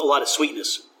was a lot of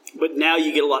sweetness. But now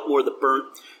you get a lot more of the burnt,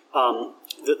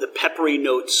 the peppery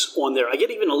notes on there. I get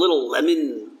even a little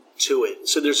lemon to it.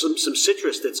 So there's some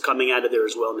citrus that's coming out of there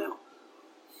as well now.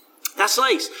 That's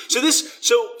nice. So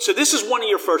this is one of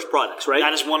your first products, right?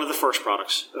 That is one of the first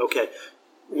products. Okay.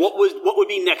 What would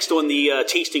be next on the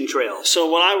tasting trail? So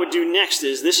what I would do next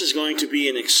is this is going to be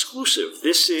an exclusive.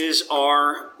 This is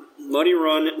our Muddy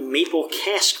Run Maple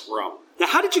Cask Rum. Now,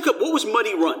 how did you go? What was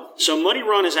Muddy Run? So Muddy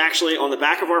Run is actually on the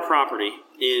back of our property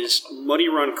is Muddy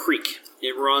Run Creek.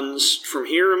 It runs from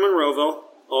here in Monroeville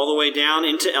all the way down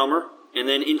into Elmer and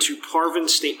then into Parvin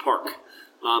State Park.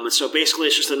 And so basically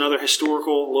it's just another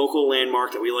historical local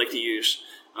landmark that we like to use.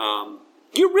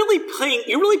 You're really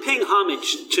paying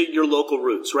homage to your local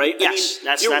roots, right? Yes, I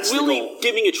mean, that's really the goal.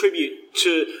 Giving a tribute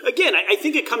to, again, I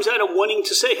think it comes out of wanting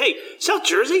to say, hey, South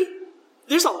Jersey,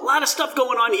 there's a lot of stuff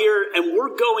going on here, and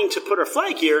we're going to put our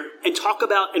flag here and talk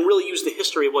about and really use the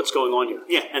history of what's going on here.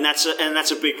 Yeah, and that's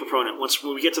a big proponent.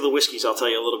 When we get to the whiskeys, I'll tell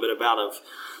you a little bit about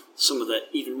some of the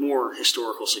even more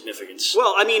historical significance.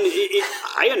 Well, I mean,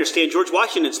 I understand George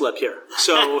Washington slept here,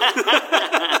 so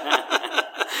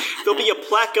there'll be a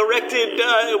plaque erected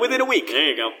within a week. There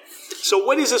you go. So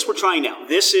what is this we're trying now?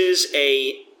 This is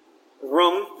a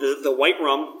rum, the white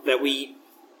rum that we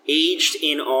aged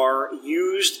in our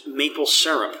used maple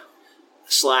syrup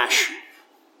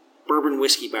 / bourbon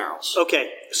whiskey barrels.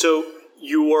 Okay, so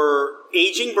you're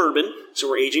aging bourbon. So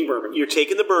we're aging bourbon. You're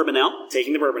taking the bourbon out.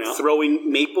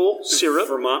 Throwing maple syrup.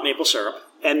 Vermont maple syrup.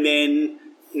 And then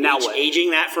now what?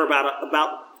 Aging that for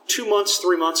about 2 months,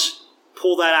 3 months.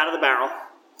 Pull that out of the barrel.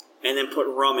 And then put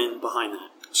rum in behind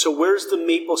that. So where's the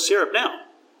maple syrup now?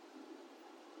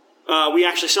 We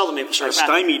actually sell the maple syrup. I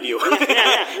stymied you.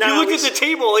 Yeah. No, you looked at the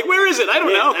table like, where is it? I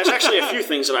don't know. There's actually a few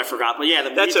things that I forgot. But yeah,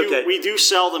 okay. We do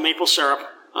sell the maple syrup,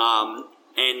 and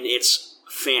it's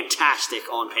fantastic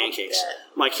on pancakes.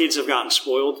 My kids have gotten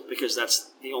spoiled because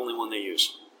that's the only one they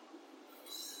use.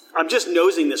 I'm just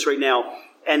nosing this right now,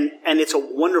 and it's a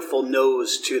wonderful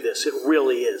nose to this. It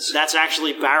really is. That's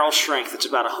actually barrel strength. It's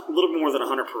about a little more than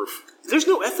 100 proof. There's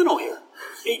no ethanol here.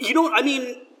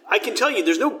 I can tell you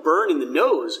there's no burn in the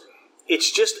nose.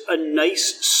 It's just a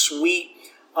nice, sweet,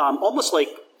 almost like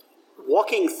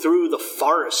walking through the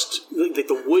forest, like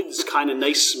the woods kind of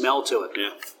nice smell to it.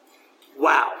 Yeah.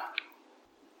 Wow.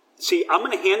 See, I'm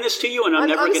going to hand this to you, and I'm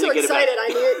never going to get it back.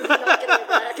 I'm so excited. I'm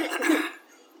not getting it back.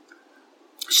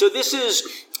 So this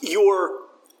is your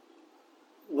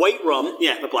white rum.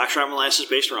 Yeah, the blackstrap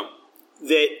molasses-based rum.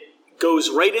 That goes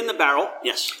right in the barrel.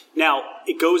 Yes. Now,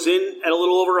 it goes in at a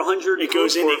little over 100 It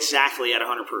goes in exactly at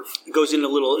 100 proof. It goes in a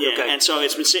little, yeah, okay. And so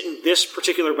it's been sitting, this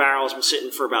particular barrel has been sitting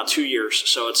for about 2 years,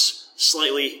 so it's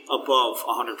slightly above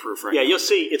 100 proof right now. Yeah, you'll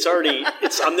see. It's already,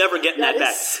 I'm never getting that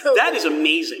back. So that is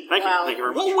amazing. Thank you. Thank you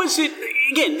very much. What was it,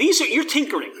 again, you're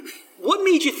tinkering. What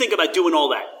made you think about doing all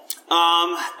that?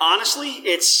 Honestly,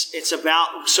 it's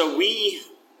about, so we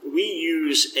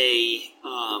use a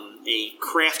a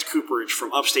craft cooperage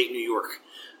from upstate New York.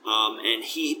 And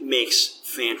he makes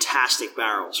fantastic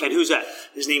barrels. And who's that?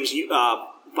 His name's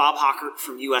Bob Hockert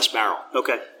from U.S. Barrel.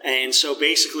 Okay. And so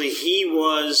basically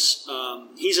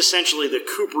he's essentially the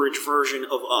cooperage version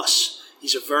of us.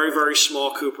 He's a very, very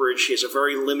small cooperage. He has a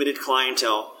very limited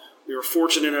clientele. We were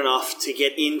fortunate enough to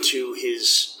get into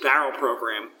his barrel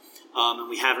program, and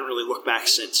we haven't really looked back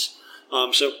since.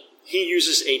 So he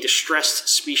uses a distressed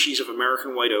species of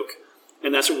American white oak,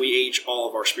 and that's what we age all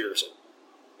of our spirits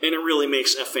in. And it really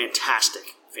makes a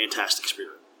fantastic, fantastic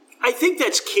spirit. I think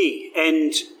that's key.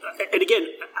 And again,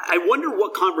 I wonder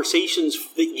what conversations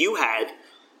that you had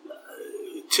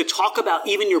to talk about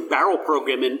even your barrel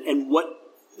program and what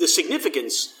the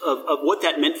significance of what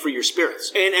that meant for your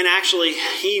spirits. And actually,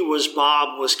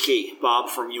 Bob was key. Bob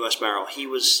from U.S. Barrel. He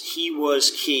was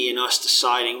key in us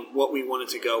deciding what we wanted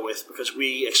to go with, because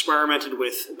we experimented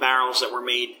with barrels that were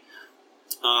made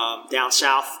down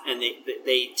south, and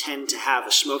they tend to have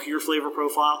a smokier flavor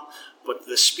profile. But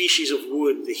the species of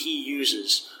wood that he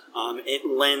uses, it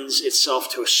lends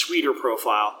itself to a sweeter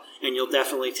profile, and you'll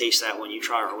definitely taste that when you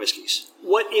try our whiskeys.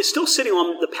 What is still sitting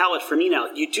on the palate for me now,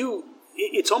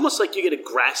 it's almost like you get a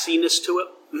grassiness to it,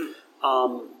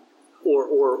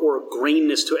 or a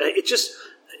grainness to it. It just,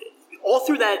 all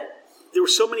through that, there were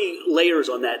so many layers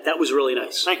on that. That was really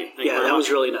nice. Thank you. That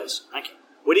was really nice. Thank you.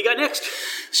 What do you got next?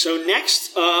 So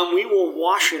next, we will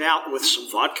wash it out with some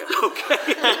vodka. Okay.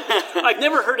 I've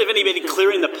never heard of anybody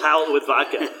clearing the palate with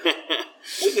vodka.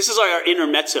 This is our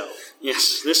intermezzo.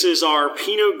 Yes, this is our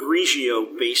Pinot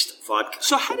Grigio-based vodka.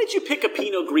 So how did you pick a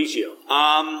Pinot Grigio?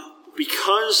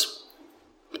 Because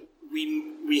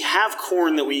we have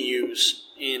corn that we use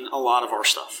in a lot of our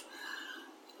stuff.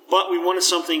 But we wanted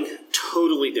something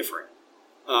totally different.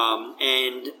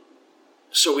 And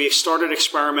so we started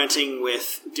experimenting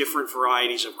with different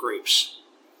varieties of grapes.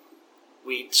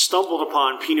 We stumbled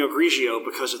upon Pinot Grigio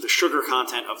because of the sugar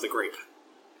content of the grape.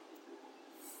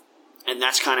 And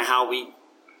that's kind of how we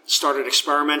started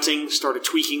experimenting, started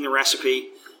tweaking the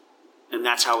recipe, and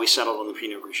that's how we settled on the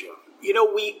Pinot Grigio. You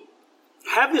know, we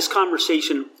have this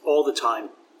conversation all the time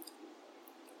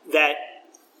that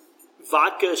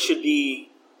vodka should be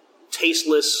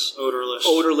tasteless,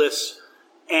 odorless,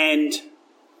 and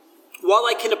while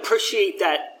I can appreciate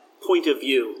that point of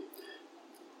view,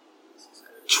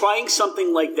 trying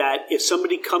something like that, if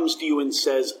somebody comes to you and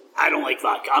says, I don't like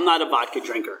vodka, I'm not a vodka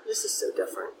drinker. This is so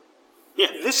different. Yeah,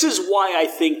 this is why I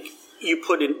think you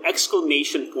put an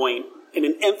exclamation point and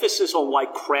an emphasis on why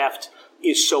craft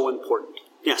is so important.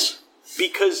 Yes.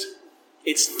 Because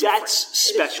that's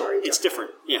special. It's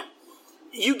different. Yeah.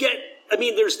 You get,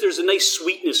 there's a nice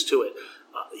sweetness to it.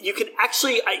 You can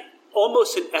actually,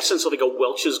 almost in essence of like a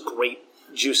Welch's grape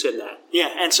juice in that. Yeah,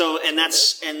 and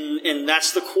that's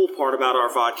the cool part about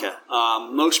our vodka.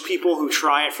 Most people who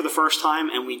try it for the first time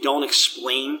and we don't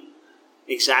explain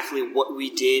exactly what we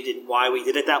did and why we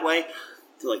did it that way,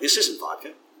 they're like, this isn't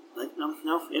vodka. Like,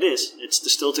 no, it is. It's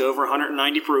distilled to over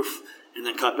 190 proof and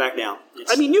then cut back down.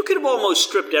 You could have almost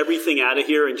stripped everything out of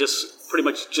here and just pretty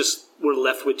much just were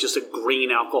left with just a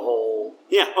grain alcohol.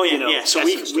 Yeah, yeah. So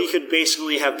we could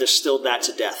basically have distilled that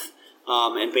to death.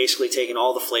 And basically taken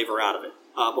all the flavor out of it.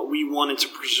 But we wanted to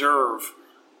preserve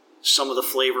some of the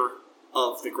flavor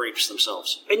of the grapes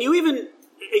themselves. And you even,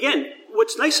 again,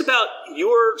 what's nice about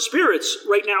your spirits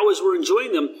right now as we're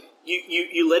enjoying them,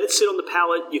 you let it sit on the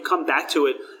palate, you come back to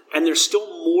it, and there's still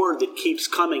more that keeps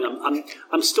coming.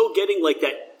 I'm still getting like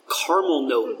that caramel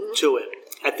note to it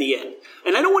at the end.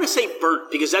 And I don't want to say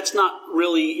burnt, because that's not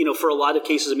really, for a lot of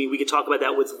cases, we could talk about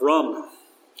that with rum.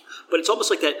 But it's almost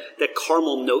like that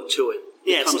caramel note to it.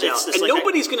 Yeah, comes out. And like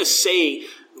nobody's going to say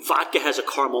vodka has a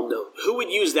caramel note. Who would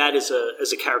use that as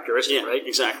a characteristic, right?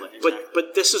 Exactly.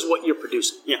 But this is what you're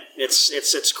producing. Yeah,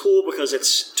 it's cool because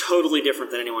it's totally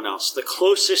different than anyone else. The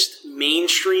closest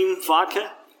mainstream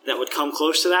vodka that would come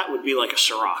close to that would be like a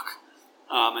Ciroc,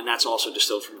 and that's also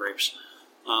distilled from grapes.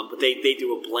 But they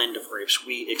do a blend of grapes.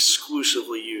 We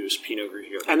exclusively use Pinot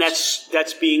Grigio. And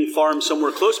that's being farmed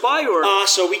somewhere close by? Or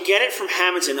so we get it from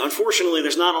Hamilton. Unfortunately,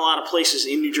 there's not a lot of places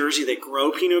in New Jersey that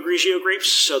grow Pinot Grigio grapes,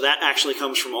 so that actually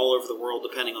comes from all over the world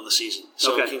depending on the season.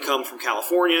 So It can come from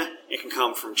California, it can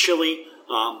come from Chile,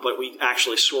 but we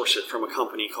actually source it from a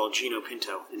company called Gino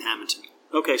Pinto in Hamilton.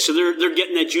 Okay, so they're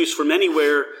getting that juice from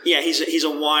anywhere. Yeah, he's a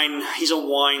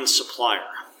wine supplier.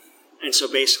 And so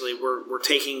basically we're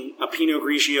taking a Pinot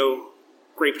Grigio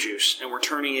grape juice and we're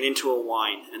turning it into a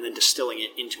wine and then distilling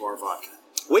it into our vodka.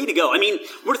 Way to go.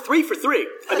 We're 3 for 3.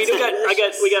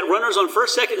 We got runners on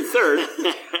first, second, and third.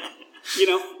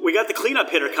 we got the cleanup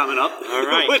hitter coming up. All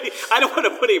right. I don't want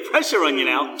to put any pressure on you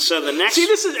now. So the next... See,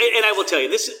 this is, and I will tell you,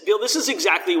 Bill, this is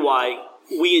exactly why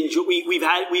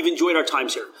we've enjoyed our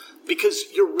times here, because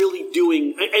you're really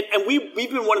doing, and we've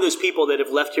been one of those people that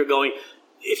have left here going,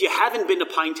 if you haven't been to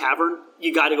Pine Tavern,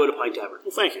 you got to go to Pine Tavern.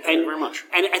 Well, thank you. Thank you very much.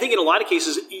 And I think in a lot of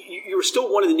cases, you're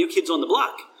still one of the new kids on the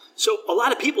block. So a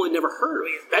lot of people had never heard of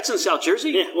it. That's in South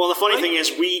Jersey. Yeah. Well, the funny thing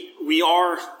is, we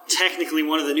are technically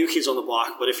one of the new kids on the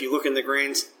block, but if you look in the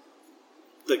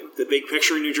big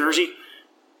picture in New Jersey,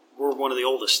 we're one of the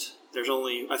oldest. There's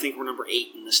only, I think we're number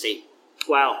 8 in the state.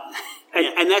 Wow.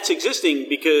 And that's existing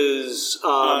because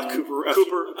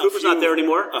Cooper's not there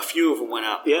anymore. A few of them went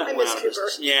out. Yeah. I miss Cooper.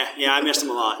 Yeah, I missed him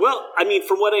a lot. Well, I mean,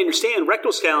 from what I understand,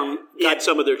 Rectalstown got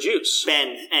some of their juice.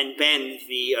 Ben,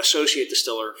 the associate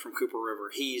distiller from Cooper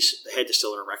River, he's the head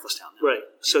distiller at Rectalstown now. Right.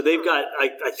 So they've got,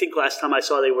 I think last time I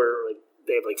saw they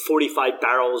have 45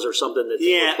 barrels or something that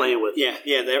they were playing with. Yeah.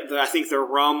 I think their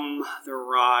rum, their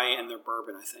rye, and their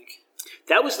bourbon, I think.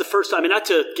 That was the first time, and not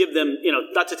to give them,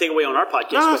 not to take away on our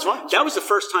podcast, no, that's fine. That was the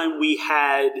first time we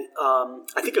had,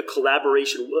 I think, a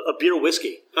collaboration, a beer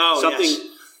whiskey. Oh, something, yes.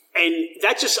 And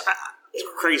that just, it's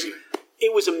crazy.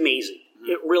 It was amazing.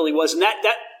 Mm-hmm. It really was. And that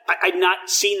I'd not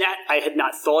seen that. I had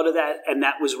not thought of that. And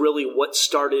that was really what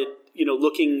started,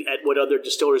 looking at what other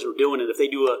distillers were doing. And if they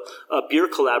do a beer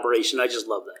collaboration, I just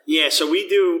love that. Yeah, so we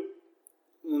do...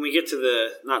 When we get to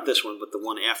not this one, but the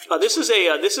one after. This is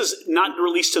not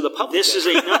released to the public. This is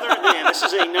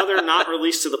another not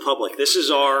released to the public. This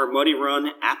is our Muddy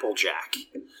Run Applejack.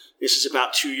 This is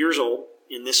about 2 years old,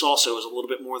 and this also is a little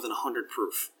bit more than 100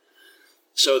 proof.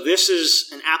 So this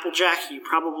is an Applejack you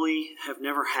probably have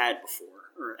never had before,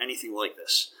 or anything like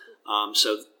this.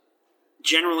 So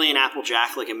generally an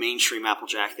Applejack, like a mainstream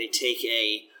Applejack, they take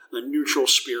a neutral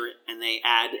spirit, and they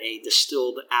add a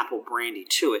distilled apple brandy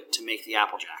to it to make the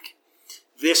Applejack.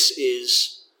 This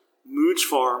is Moods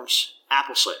Farms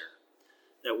apple cider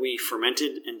that we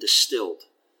fermented and distilled.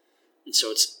 And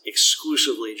so it's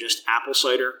exclusively just apple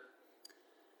cider.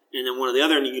 And then one of the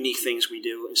other unique things we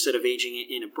do, instead of aging it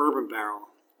in a bourbon barrel,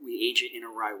 we age it in a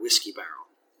rye whiskey barrel.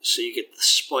 So you get the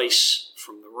spice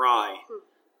from the rye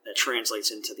that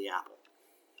translates into the apple.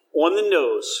 On the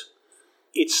nose,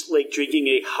 it's like drinking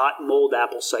a hot mulled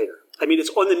apple cider. I mean, it's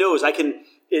on the nose.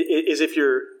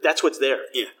 That's what's there.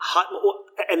 Yeah.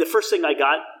 And the first thing I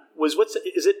got was,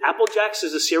 is it Apple Jacks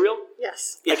as a cereal?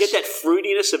 Yes. I get that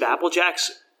fruitiness of Apple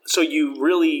Jacks, so you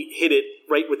really hit it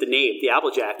right with the name, the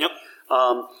Applejack. Yep.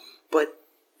 But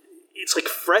it's like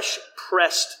fresh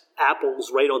pressed apples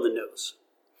right on the nose.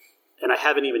 And I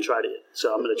haven't even tried it yet,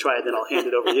 so I'm going to try it, then I'll hand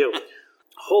it over to you.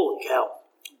 Holy cow.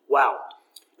 Wow.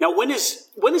 Now, when is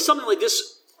something like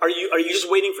this? Are you just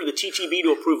waiting for the TTB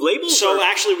to approve labels? So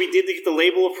actually, we did get the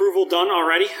label approval done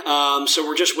already. So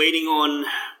we're just waiting on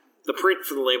the print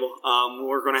for the label.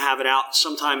 We're going to have it out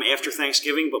sometime after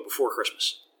Thanksgiving, but before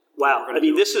Christmas. Wow. I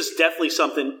mean, this is definitely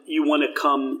something you want to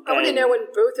come. I want to know when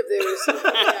both of those.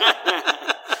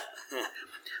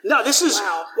 No, this is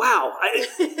wow.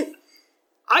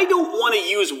 I don't want to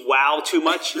use wow too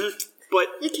much, but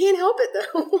you can't help it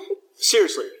though.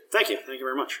 Seriously. Thank you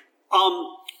very much.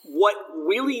 What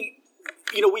really,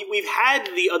 we've had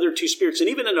the other two spirits, and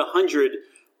even at 100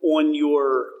 on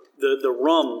the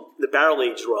rum, the barrel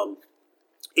aged rum,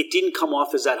 it didn't come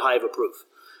off as that high of a proof.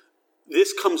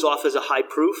 This comes off as a high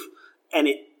proof, and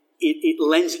it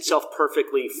lends itself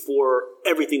perfectly for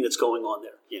everything that's going on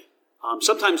there. Yeah.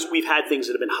 Sometimes we've had things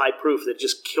that have been high proof that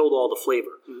just killed all the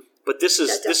flavor. Mm-hmm. But this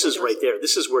is right there.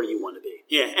 This is where you want to be.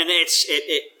 Yeah, and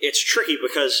it's tricky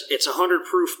because it's 100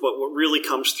 proof, but what really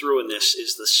comes through in this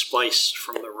is the spice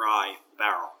from the rye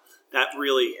barrel. That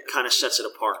really kind of sets it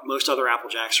apart. Most other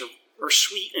Applejacks are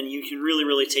sweet, and you can really,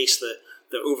 really taste the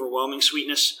overwhelming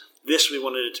sweetness. This, we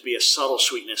wanted it to be a subtle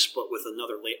sweetness, but with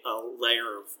another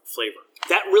layer of flavor.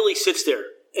 That really sits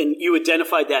there, and you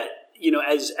identified that,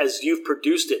 as you've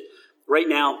produced it. Right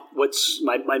now,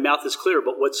 my mouth is clear,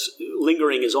 but what's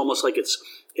lingering is almost like it's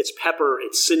pepper,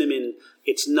 it's cinnamon,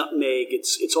 it's nutmeg,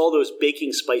 it's all those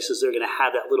baking spices that are going to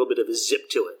have that little bit of a zip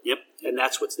to it. Yep, and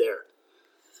that's what's there.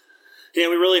 Yeah,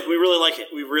 we really like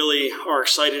it. We really are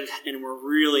excited, and we're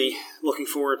really looking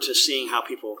forward to seeing how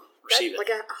people receive it. Like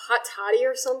a hot toddy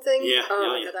or something. Yeah,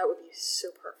 God, that would be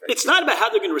so perfect. It's not about how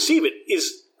they're going to receive it.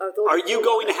 Are you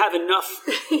going to have enough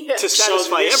to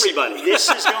satisfy everybody? This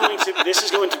is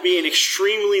going to be an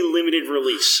extremely limited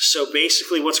release. So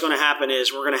basically what's going to happen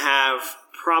is we're going to have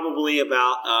probably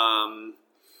about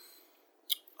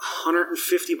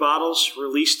 150 bottles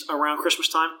released around Christmas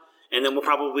time. And then we'll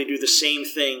probably do the same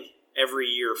thing every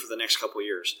year for the next couple of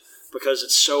years because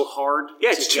it's so hard.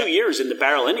 Yeah, it's 2 years in the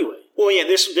barrel anyway. Well, yeah,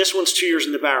 this one's 2 years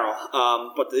in the barrel.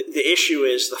 But the issue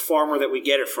is the farmer that we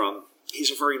get it from,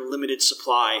 he's a very limited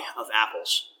supply of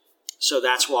apples. So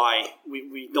that's why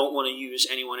we don't want to use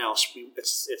anyone else.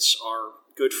 It's our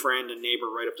good friend and neighbor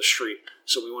right up the street.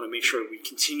 So we want to make sure we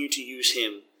continue to use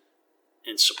him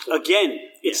and support. Again,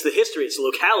 it's the history, it's the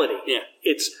locality. Yeah.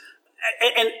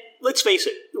 And let's face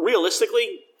it,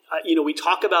 realistically, we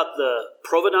talk about the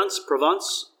Provence.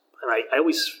 Right, I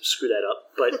always screw that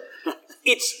up, but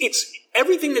it's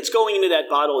everything that's going into that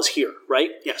bottle is here,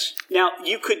 right? Yes. Now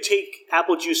you could take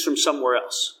apple juice from somewhere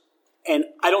else, and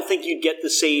I don't think you'd get the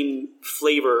same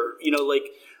flavor. Like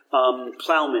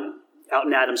Plowman out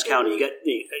in Adams County, you get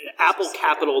the apple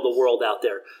capital of the world out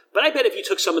there. But I bet if you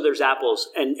took some of those apples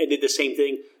and did the same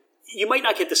thing, you might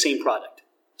not get the same product.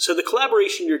 So the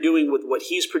collaboration you're doing with what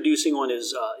he's producing on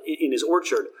his in his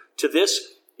orchard to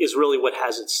this is really what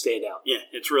has it stand out. Yeah,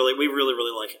 we really,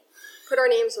 really like it. Put our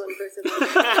names on both of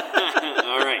them.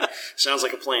 All right. Sounds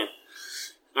like a plan.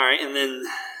 All right, and then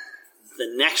the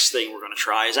next thing we're going to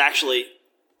try is actually,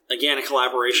 again, a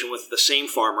collaboration with the same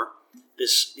farmer.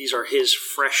 These are his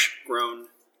fresh-grown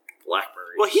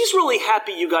blackberries. Well, he's really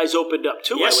happy you guys opened up,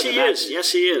 too. Yes, he is.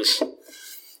 Yes, he is.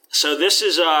 So this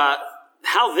is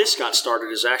how this got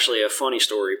started is actually a funny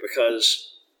story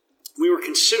because we were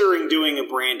considering doing a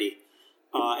brandy.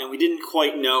 And we didn't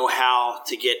quite know how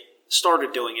to get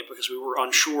started doing it because we were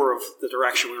unsure of the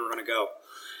direction we were going to go.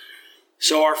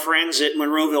 So our friends at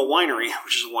Monroeville Winery,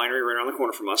 which is a winery right around the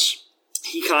corner from us,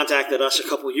 he contacted us a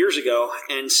couple of years ago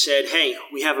and said, hey,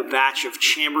 we have a batch of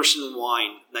Chamberson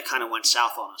wine that kind of went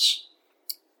south on us.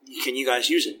 Can you guys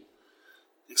use it?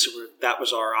 And so that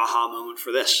was our aha moment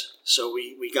for this. So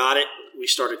we got it. We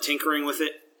started tinkering with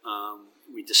it.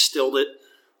 We distilled it.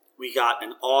 We got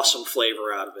an awesome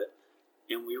flavor out of it.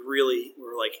 And we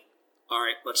were like, all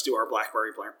right, let's do our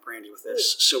blackberry brandy with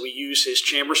this. So we use his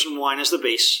Chamberson wine as the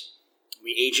base.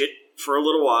 We age it for a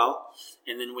little while,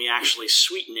 and then we actually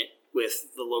sweeten it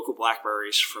with the local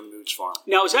blackberries from Moods Farm.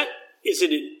 Now, is it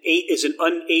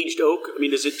unaged oak? I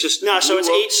mean, is it just no? So it's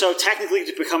aged. So technically,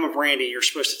 to become a brandy, you're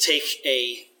supposed to take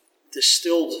a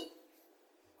distilled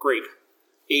grape,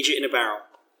 age it in a barrel.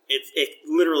 It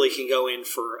literally can go in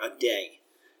for a day.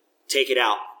 Take it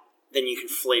out. Then you can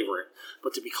flavor it.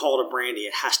 But to be called a brandy,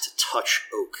 it has to touch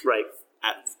oak. Right.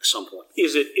 At some point.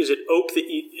 Is it oak that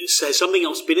has something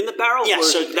else been in the barrel? Yeah,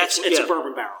 so it's a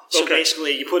bourbon barrel. So okay.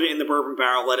 Basically, you put it in the bourbon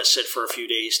barrel, let it sit for a few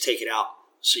days, take it out,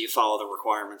 so you follow the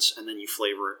requirements, and then you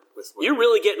flavor it with what You're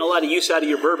really getting a lot of use out of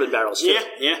your bourbon barrels, too.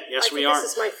 Yes, we are.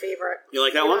 This is my favorite. You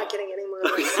like that You're one? not getting any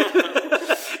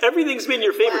more. Everything's been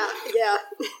your favorite. Yeah.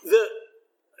 The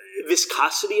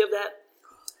viscosity of that,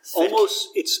 almost,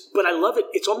 but I love it.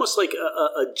 It's almost like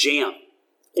a jam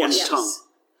on the tongue.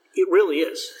 It really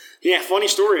is. Yeah, funny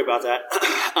story about that.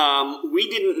 We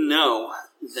didn't know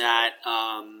that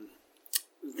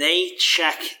they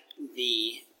check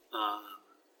the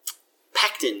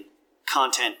pectin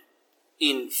content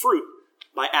in fruit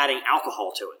by adding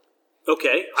alcohol to it.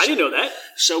 Okay, I didn't know that.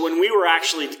 So when we were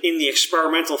actually in the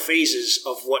experimental phases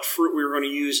of what fruit we were going to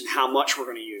use and how much we're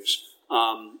going to use,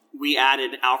 we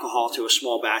added alcohol to a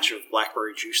small batch of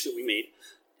blackberry juice that we made,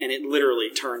 and it literally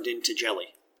turned into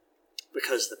jelly.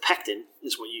 Because the pectin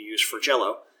is what you use for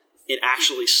Jell-O, it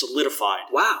actually solidified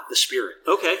the spirit.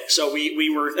 Okay. So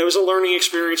it was a learning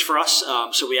experience for us.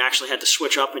 So we actually had to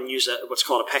switch up and use what's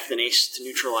called a pectinase to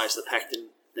neutralize the pectin,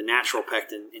 the natural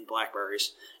pectin in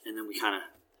blackberries, and then we kind of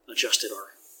adjusted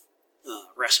our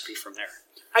recipe from there.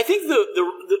 I think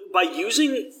the by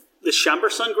using the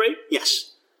Chamberson grape,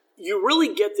 yes, you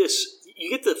really get this. You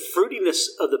get the fruitiness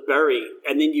of the berry,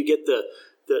 and then you get the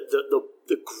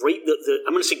grape.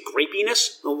 I'm going to say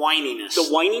grapiness, the wininess,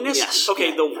 Yes. Okay.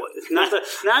 Yeah.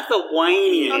 Not the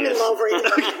whininess. I'm in love right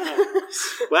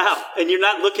now. Wow. And you're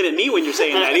not looking at me when you're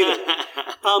saying that either.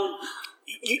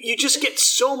 You just get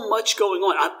so much going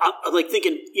on. I'm like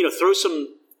thinking, throw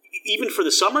some, even for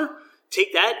the summer,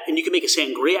 take that and you can make a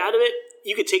sangria out of it.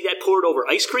 You could take that, pour it over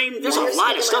ice cream. There's a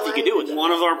lot of stuff you can do with it.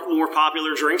 One of our more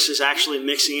popular drinks is actually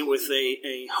mixing it with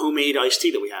a homemade iced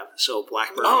tea that we have. So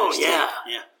blackberry iced tea. Yeah.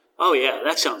 Oh, yeah.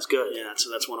 That sounds good. Yeah,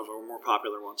 so that's one of our more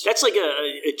popular ones. That's like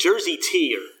a Jersey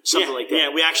tea or something like that. Yeah,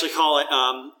 we actually call it,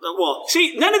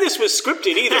 see, none of this was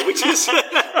scripted either. We just...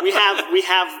 we have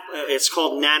it's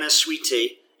called Nana's Sweet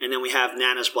Tea, and then we have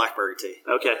Nana's Blackberry Tea.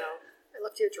 Okay. I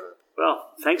left you a drop. Well,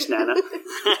 thanks, Nana.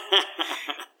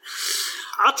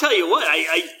 I'll tell you what,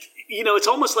 I it's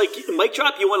almost like mic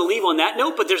drop. You want to leave on that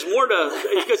note, but there's more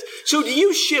to. So, do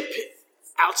you ship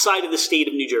outside of the state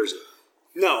of New Jersey?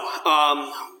 No,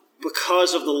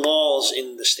 because of the laws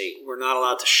in the state, we're not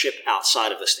allowed to ship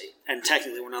outside of the state. And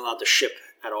technically, we're not allowed to ship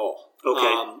at all.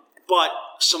 Okay. But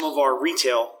some of our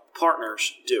retail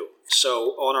partners do.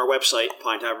 So on our website,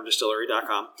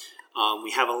 PineTaverndistillery.com,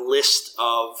 we have a list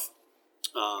of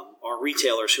our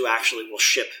retailers who actually will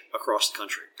ship across the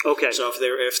country. Okay. So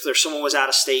if there's someone was out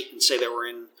of state and say they were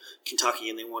in Kentucky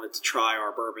and they wanted to try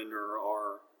our bourbon or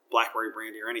our blackberry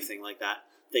brandy or anything like that,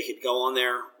 they could go on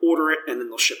there, order it, and then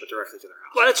they'll ship it directly to their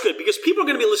house. Well, that's good because people are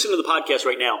going to be listening to the podcast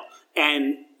right now,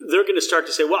 and they're going to start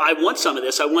to say, well, I want some of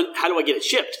this. How do I get it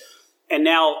shipped? And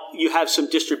now you have some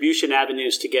distribution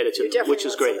avenues to get it to them, which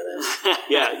is great.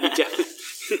 Yeah, you definitely.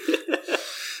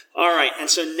 All right, and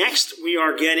so next we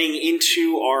are getting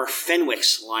into our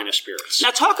Fenwick's line of spirits.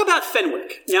 Now talk about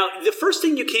Fenwick. Now, the first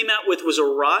thing you came out with was a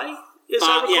rye, as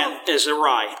I recall? Yeah, as a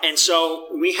rye. And so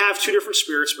we have two different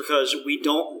spirits because we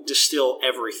don't distill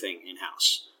everything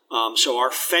in-house. So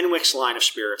our Fenwick's line of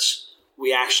spirits,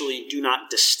 we actually do not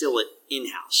distill it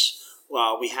in-house.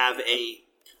 We have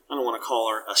I don't want to call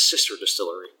her a sister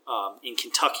distillery in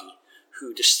Kentucky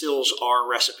who distills our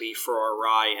recipe for our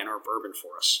rye and our bourbon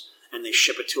for us. And they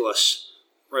ship it to us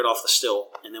right off the still,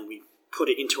 and then we put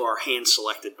it into our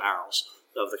hand-selected barrels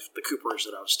of the Coopers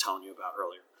that I was telling you about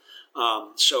earlier.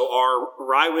 So our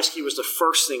rye whiskey was the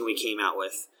first thing we came out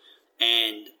with,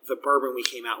 and the bourbon we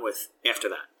came out with after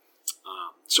that.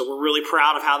 So we're really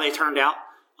proud of how they turned out.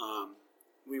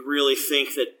 We really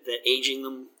think that aging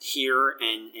them here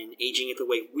and aging it the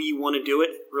way we want to do it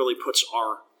really puts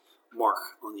our mark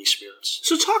on these spirits.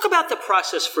 So talk about the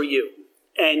process for you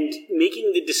and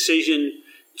making the decision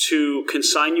to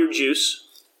consign your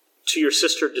juice to your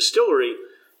sister distillery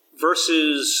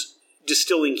versus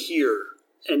distilling here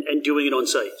and doing it on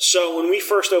site. So when we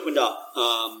first opened up,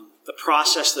 the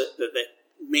process that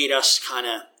made us kind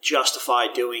of justify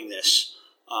doing this,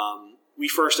 we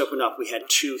first opened up, we had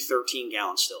two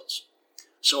 13-gallon stills.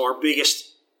 So our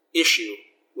biggest issue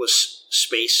was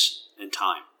space and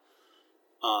time.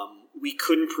 We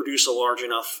couldn't produce a large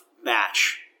enough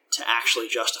batch to actually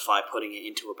justify putting it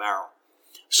into a barrel.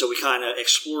 So we kind of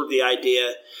explored the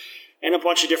idea, and a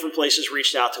bunch of different places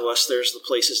reached out to us. There's the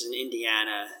places in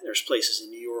Indiana, there's places in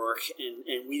New York,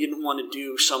 and we didn't want to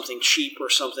do something cheap or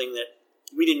something that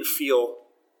we didn't feel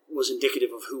was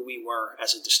indicative of who we were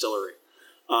as a distillery.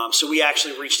 So we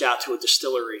actually reached out to a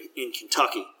distillery in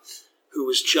Kentucky who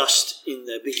was just in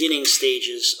the beginning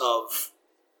stages of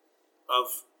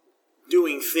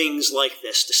doing things like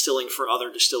this, distilling for other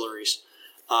distilleries.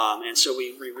 And so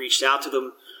we reached out to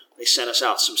them. They sent us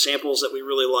out some samples that we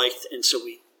really liked, and so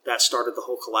that started the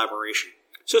whole collaboration.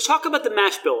 So talk about the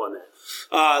mash bill on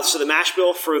that. So the mash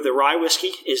bill for the rye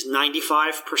whiskey is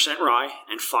 95% rye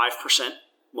and 5%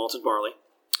 malted barley.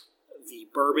 The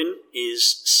bourbon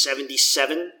is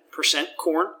 77%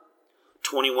 corn,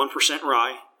 21%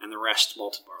 rye, and the rest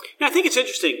malted barley. Now, I think it's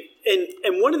interesting,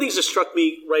 and one of the things that struck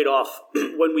me right off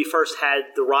when we first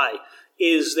had the rye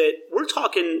is that we're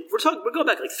going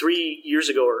back like 3 years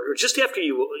ago, or just after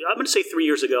you. I'm going to say 3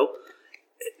 years ago.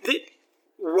 That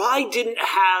rye didn't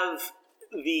have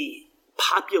the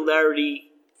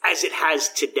popularity as it has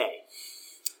today.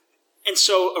 And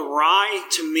so a rye,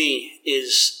 to me,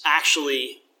 is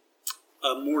actually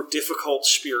a more difficult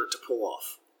spirit to pull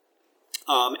off.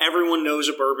 Everyone knows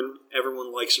a bourbon.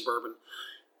 Everyone likes a bourbon.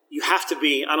 You have to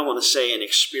be, I don't want to say an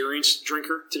experienced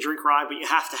drinker to drink rye, but you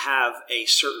have to have a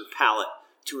certain palate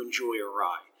to enjoy a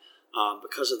rye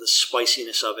because of the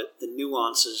spiciness of it, the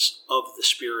nuances of the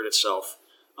spirit itself.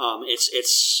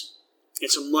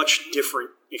 It's a much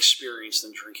different experience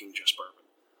than drinking just bourbon.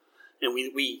 And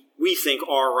we think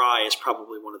our rye is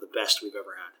probably one of the best we've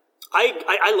ever had.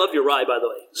 I love your rye, by the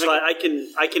way, so I can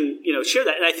share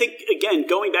that. And I think, again,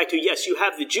 going back to, yes, you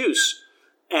have the juice,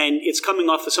 and it's coming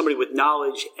off of somebody with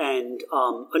knowledge and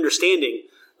understanding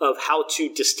of how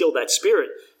to distill that spirit.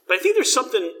 But I think there's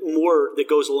something more that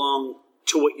goes along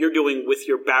to what you're doing with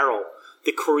your barrel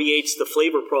that creates the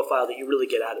flavor profile that you really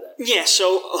get out of that. Yeah,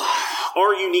 so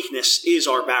our uniqueness is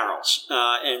our barrels,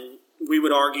 and we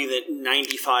would argue that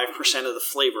 95% of the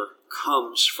flavor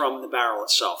comes from the barrel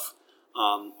itself.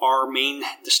 Our main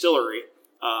distillery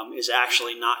is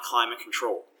actually not climate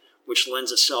controlled, which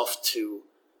lends itself to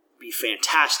be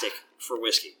fantastic for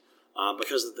whiskey.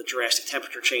 Because of the drastic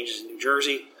temperature changes in New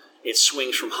Jersey, it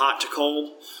swings from hot to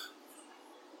cold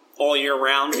all year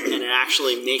round, and it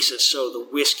actually makes it so the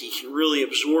whiskey can really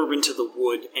absorb into the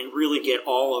wood and really get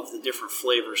all of the different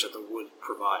flavors that the wood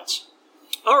provides.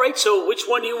 All right, so which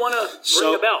one do you want to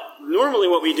bring about? Normally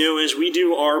what we do is we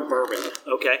do our bourbon.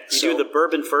 Okay, you do the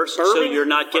bourbon first, so you're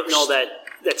not getting all that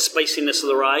spiciness of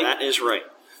the rye? That is right.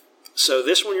 So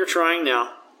this one you're trying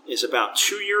now is about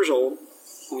 2 years old.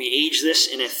 We age this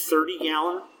in a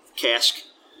 30-gallon cask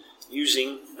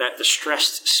using that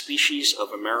distressed species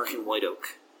of American white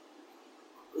oak.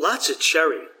 Lots of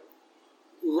cherry.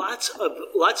 Lots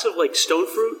of like stone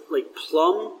fruit, like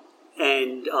plum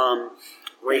and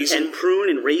Raisin. and prune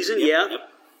and raisin. Yep, Yeah. yep.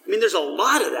 I mean, there's a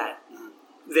lot of that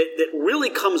really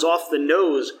comes off the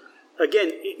nose. Again,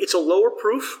 it's a lower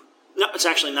proof. No, it's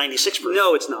actually 96 proof.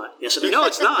 No, it's not. Yes, it is. No,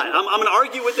 it's not. I'm going to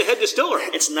argue with the head distiller.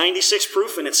 It's 96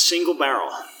 proof and it's single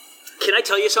barrel. Can I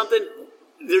tell you something?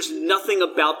 There's nothing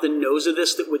about the nose of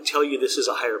this that would tell you this is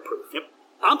a higher proof. Yep.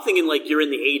 I'm thinking like you're in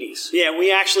the 80s. Yeah,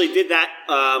 we actually did that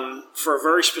for a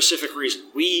very specific reason.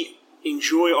 We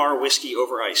enjoy our whiskey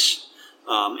over ice.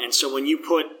 And so when you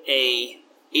put a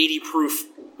 80 proof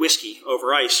whiskey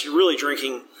over ice, you're really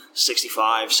drinking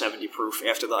 65, 70 proof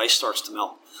after the ice starts to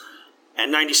melt. At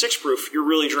 96 proof, you're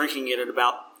really drinking it at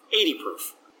about 80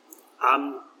 proof.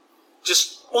 I'm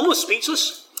just almost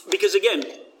speechless because, again,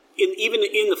 even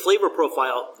in the flavor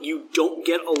profile, you don't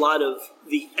get a lot of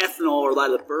the ethanol or a lot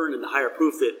of the burn and the higher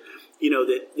proof that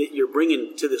you're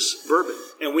bringing to this bourbon.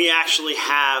 And we actually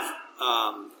have,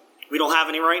 we don't have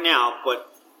any right now, but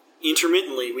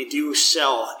intermittently we do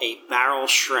sell a barrel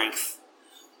strength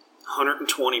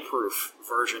 120 proof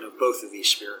version of both of these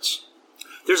spirits.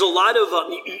 There's a lot of,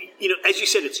 as you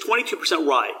said, it's 22%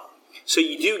 rye. So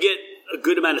you do get a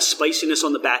good amount of spiciness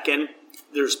on the back end.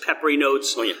 There's peppery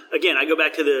notes. Oh, yeah. Again, I go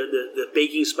back to the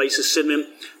baking spices, cinnamon.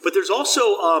 But there's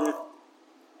also,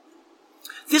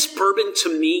 this bourbon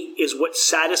to me is what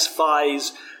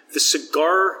satisfies the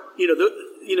cigar.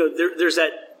 There's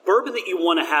that bourbon that you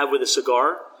want to have with a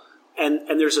cigar.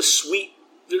 And there's a sweet,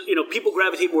 people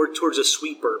gravitate more towards a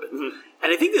sweet bourbon. Mm-hmm.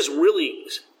 And I think this really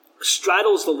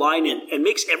straddles the line and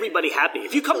makes everybody happy.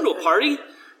 If you come to a party,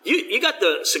 you got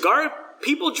the cigar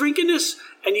people drinking this,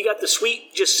 and you got the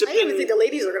sweet just sipping. I didn't even think the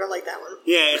ladies are going to like that one.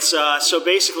 Yeah, it's so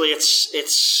basically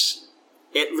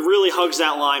it really hugs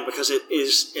that line because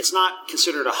it's not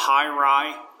considered a high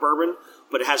rye bourbon,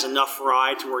 but it has enough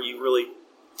rye to where you really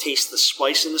taste the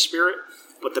spice in the spirit,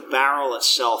 but the barrel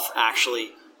itself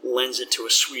actually lends it to a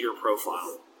sweeter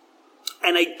profile.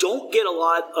 And I don't get a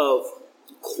lot of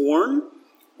corn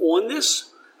on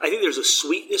this. I think there's a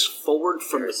sweetness forward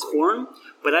from the corn,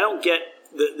 but I don't get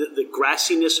the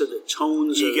grassiness or the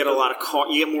tones. You get a lot of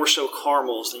you get more so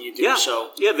caramels than you do. Yeah,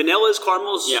 so vanillas,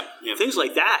 caramels, yeah. Things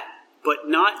like that, but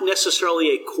not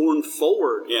necessarily a corn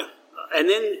forward. Yeah. And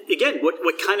then again,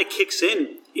 what kind of kicks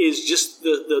in is just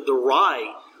the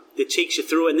rye that takes you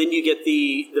through, and then you get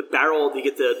the barrel, you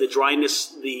get the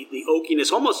dryness, the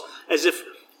oakiness, almost as if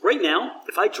right now,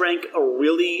 if I drank a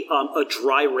really a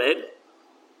dry red,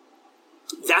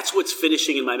 that's what's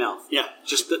finishing in my mouth. Yeah,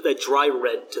 just that dry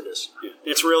red to this. Yeah.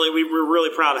 It's really we're really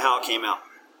proud of how it came out.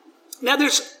 Now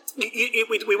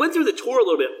we went through the tour a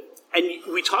little bit,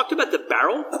 and we talked about the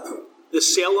barrel, the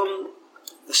Salem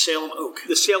oak.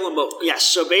 The Salem oak. Yes.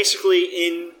 So basically,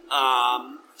 in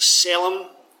Salem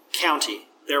County,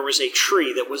 there was a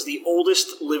tree that was the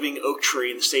oldest living oak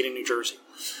tree in the state of New Jersey.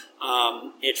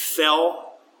 It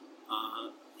fell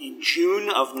in June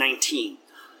of 19.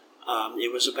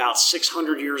 It was about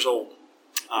 600 years old.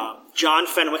 John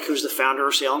Fenwick, who's the founder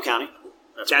of Salem County.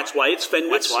 That's why it's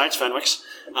Fenwick's. That's why it's Fenwick's.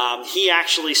 He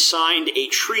actually signed a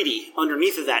treaty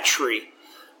underneath of that tree.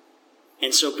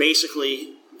 And so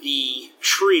basically, the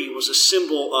tree was a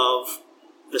symbol of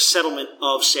the settlement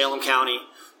of Salem County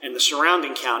and the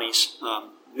surrounding counties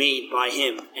made by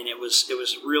him. And it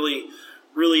was really,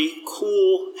 really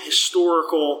cool,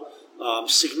 historical,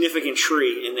 significant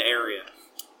tree in the area.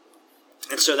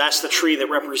 And so that's the tree that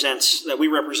we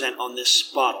represent on this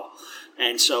bottle.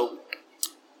 And so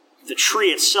the tree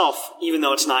itself, even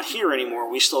though it's not here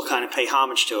anymore, we still kind of pay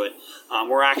homage to it.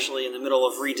 We're actually in the middle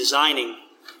of redesigning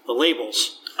the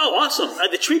labels. Oh, awesome.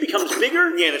 The tree becomes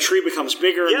bigger? Yeah, the tree becomes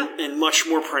bigger Yeah. and much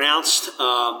more pronounced,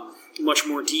 much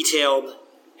more detailed,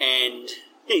 and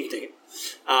yeah, you can take it.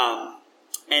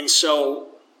 And so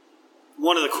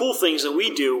one of the cool things that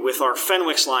we do with our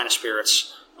Fenwick's line of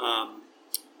spirits,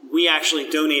 we actually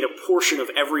donate a portion of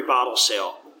every bottle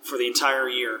sale for the entire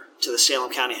year to the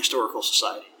Salem County Historical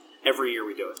Society. Every year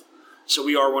we do it. So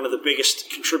we are one of the biggest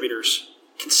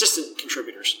consistent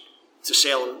contributors to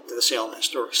the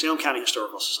Salem County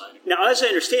Historical Society. Now, as I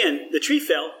understand, the tree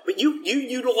fell, but you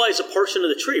utilize a portion of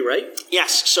the tree, right?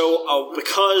 Yes. So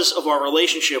because of our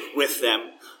relationship with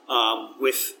them,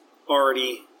 with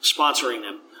already sponsoring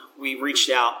them, we reached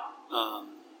out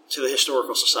to the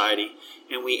Historical Society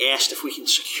and we asked if we can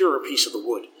secure a piece of the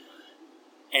wood.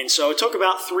 And so it took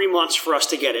about 3 months for us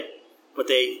to get it, but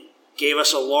they gave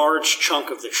us a large chunk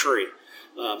of the tree.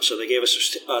 So they gave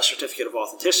us a certificate of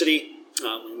authenticity.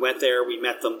 We went there, we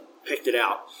met them, picked it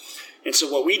out. And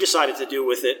so what we decided to do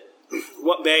with it,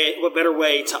 what better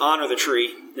way to honor the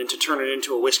tree than to turn it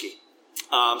into a whiskey?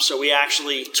 So we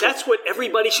actually took... That's what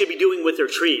everybody should be doing with their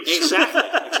trees. Exactly.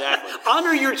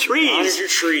 Honor your trees. Honor your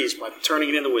trees by turning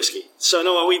it into whiskey. So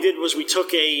no, what we did was we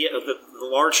took the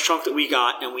large chunk that we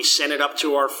got and we sent it up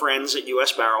to our friends at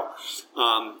U.S. Barrel.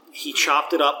 He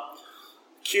chopped it up,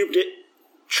 cubed it,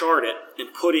 charred it,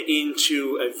 and put it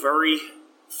into a very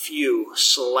few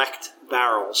select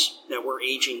barrels that we're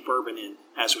aging bourbon in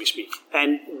as we speak.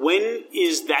 And when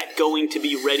is that going to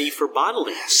be ready for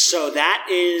bottling? So that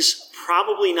is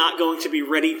probably not going to be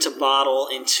ready to bottle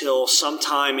until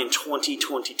sometime in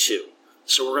 2022.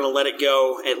 So we're going to let it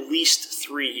go at least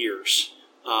 3 years.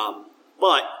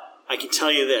 But I can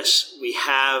tell you this, we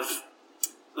have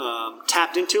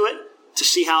tapped into it to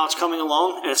see how it's coming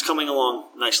along, and it's coming along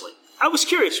nicely. I was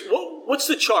curious, what's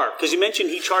the char? Because you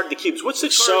mentioned he charred the cubes. What's the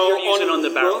char you're using on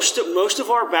the barrel? Most of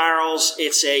our barrels,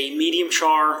 it's a medium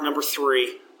char, number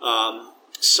 3.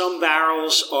 Some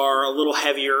barrels are a little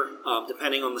heavier,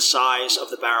 depending on the size of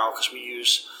the barrel, because we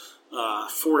use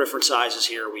 4 different sizes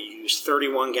here. We use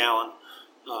 31 gallon,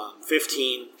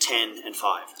 15, 10, and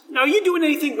 5. Now, are you doing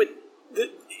anything with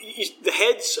the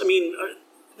heads? I mean,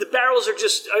 the barrels are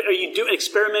just, are you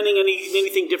experimenting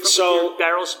anything different with your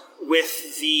barrels?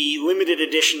 With the limited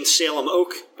edition Salem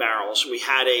Oak barrels, we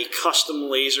had a custom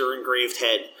laser engraved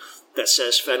head that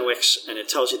says Fenwick's, and it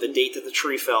tells you the date that the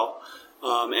tree fell,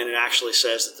 and it actually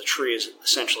says that the tree is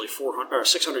essentially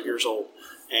 600 years old,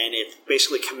 and it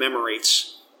basically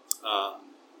commemorates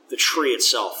the tree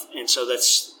itself. And so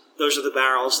those are the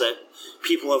barrels that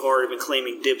people have already been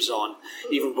claiming dibs on,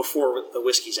 even before the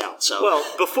whiskey's out. So, well,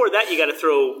 before that, you got to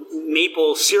throw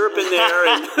maple syrup in there.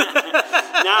 And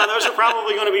no, those are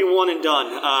probably going to be one and done.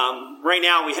 Right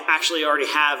now, we actually already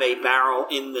have a barrel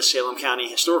in the Salem County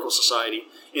Historical Society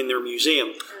in their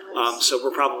museum. So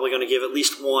we're probably going to give at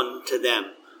least one to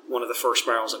them, one of the first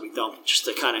barrels that we dump, just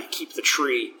to kind of keep the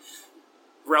tree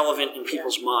relevant in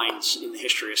people's minds in the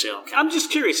history of Salem County. I'm just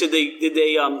curious, did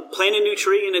they plant a new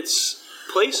tree in its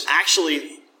place?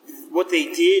 Actually, what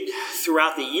they did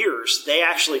throughout the years, they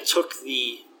actually took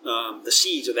the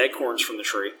seeds of acorns from the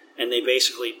tree and they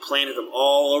basically planted them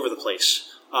all over the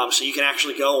place. So you can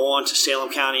actually go on to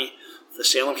Salem County, the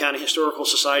Salem County Historical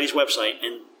Society's website,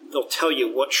 and they'll tell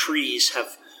you what trees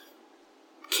have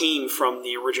came from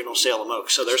the original Salem Oak.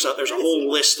 So there's a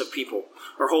whole list of people,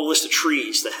 or a whole list of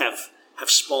trees that have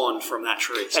spawned from that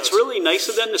tree. So that's really nice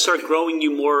of them to start growing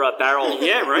you more barrel.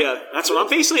 Yeah, right. Yeah. That's what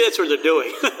basically that's what they're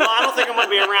doing. Well, I don't think I'm going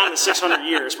to be around in 600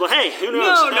 years, but hey, who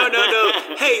knows? No.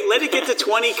 Hey, let it get to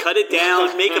 20, cut it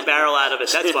down, make a barrel out of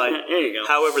it. That's fine. There you go.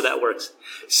 However that works.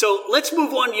 So let's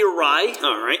move on to your rye.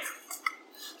 All right.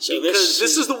 So this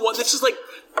is the one. This is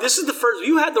the first.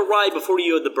 You had the rye before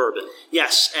you had the bourbon.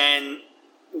 Yes, and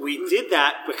we did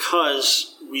that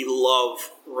because we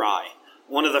love rye.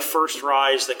 One of the first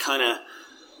ryes that kind of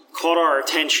caught our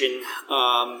attention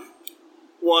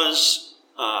was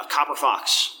Copper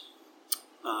Fox,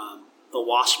 the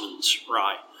Wassman's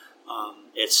rye.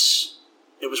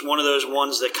 It was one of those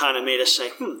ones that kind of made us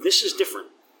say, this is different.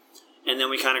 And then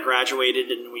we kind of graduated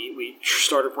and we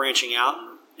started branching out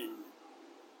and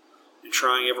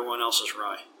trying everyone else's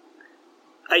rye.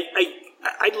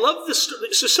 I love this.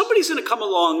 So somebody's going to come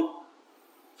along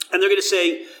and they're going to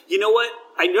say, you know what?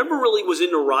 I never really was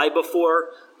into rye before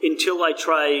until I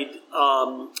tried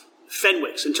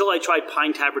Fenwick's, until I tried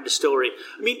Pine Tavern Distillery.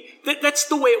 I mean, that's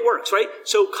the way it works, right?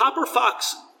 So Copper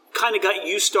Fox kind of got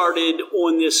you started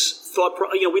on this thought.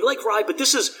 We like rye, but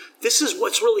this is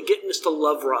what's really getting us to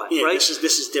love rye, right?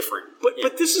 This is different.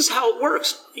 But this is how it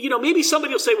works. Maybe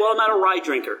somebody will say, well, I'm not a rye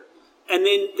drinker. And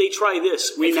then they try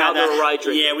this, and now they're a rye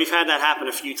drinker. Yeah, we've had that happen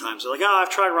a few times. They're like, I've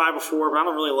tried rye before, but I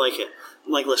don't really like it.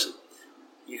 I'm like, listen,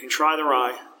 you can try the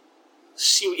rye,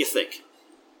 see what you think.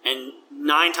 And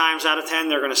 9 times out of 10,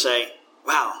 they're going to say,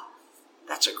 wow,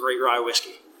 that's a great rye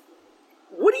whiskey.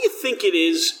 What do you think it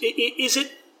is? Is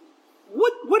it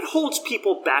what holds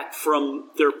people back from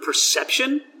their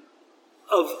perception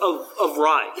of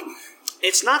rye?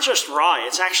 It's not just rye.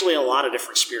 It's actually a lot of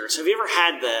different spirits. Have you ever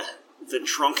had the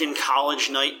drunken college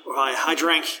night where I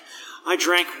drank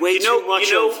way too much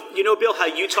Bill, how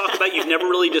you talk about you've never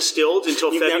really distilled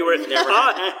until February.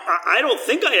 I don't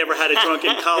think I ever had a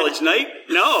drunken college night.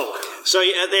 No. So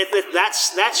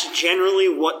that's generally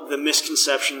what the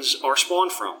misconceptions are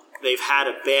spawned from. They've had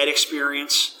a bad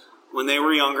experience when they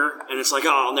were younger, and it's like,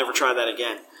 I'll never try that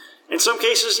again. In some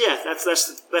cases, yeah, that's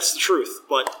the truth.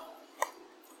 But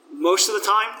most of the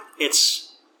time,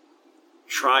 it's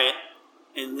try it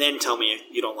and then tell me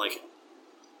you don't like it.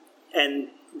 And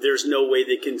there's no way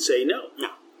they can say no. No.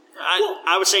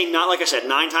 I would say not. Like I said,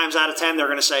 9 times out of 10, they're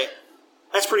going to say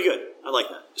that's pretty good. I like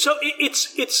that. So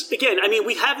it's again. I mean,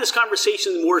 we have this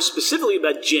conversation more specifically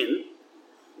about gin.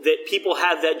 That people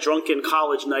have that drunken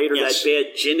college night or that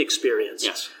bad gin experience.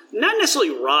 Yes. Not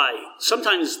necessarily rye.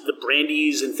 Sometimes the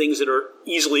brandies and things that are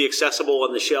easily accessible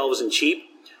on the shelves and cheap.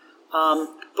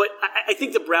 But I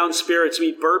think the brown spirits, I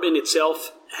mean, bourbon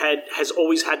itself has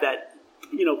always had that,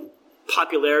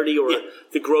 popularity or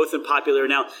the growth in popularity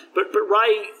now. But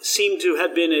rye seemed to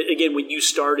have been, again, when you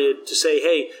started to say,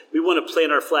 hey, we want to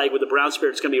plant our flag with the brown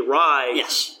spirit, it's going to be rye.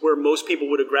 Yes. Where most people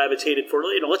would have gravitated for,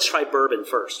 let's try bourbon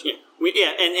first. Yeah.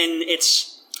 And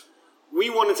we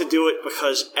wanted to do it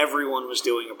because everyone was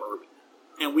doing a bourbon.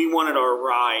 And we wanted our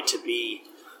rye to be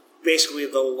basically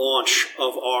the launch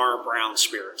of our brown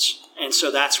spirits. And so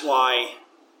that's why,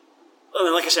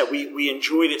 like I said, we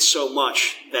enjoyed it so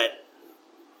much that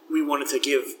we wanted to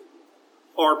give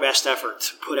our best effort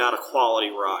to put out a quality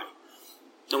rye.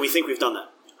 And we think we've done that.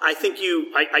 I think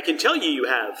I can tell you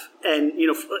have. And,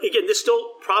 again, this still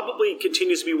probably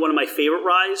continues to be one of my favorite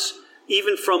ryes,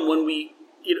 even from when we,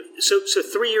 so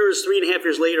 3.5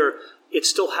 years later, it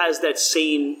still has that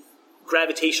same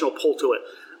gravitational pull to it.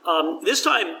 This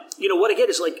time, what I get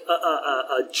is like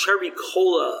a cherry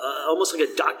cola, almost like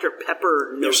a Dr.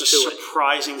 Pepper note to it. There's a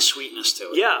surprising sweetness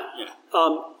to it. Yeah.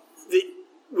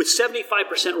 With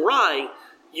 75% rye,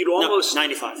 you'd almost...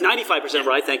 95%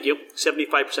 rye, thank you.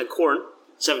 75% corn.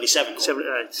 77 corn. All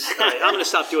right, I'm going to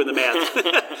stop doing the math.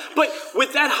 But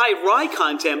with that high rye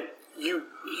content, you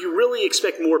really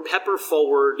expect more pepper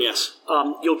forward. Yes.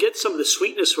 You'll get some of the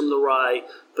sweetness from the rye,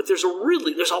 but there's a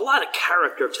lot of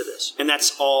character to this. And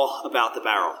that's all about the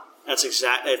barrel. That's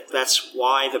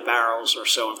why the barrels are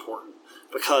so important.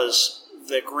 Because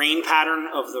the grain pattern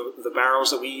of the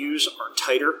barrels that we use are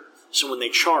tighter. So when they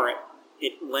char it,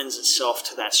 it lends itself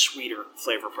to that sweeter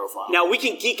flavor profile. Now, we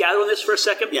can geek out on this for a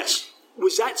second. Yes.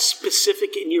 Was that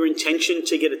specific in your intention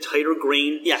to get a tighter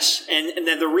grain? Yes. And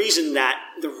then the reason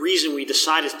we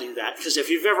decided to do that, because if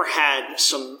you've ever had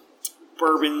some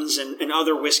bourbons and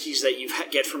other whiskeys that you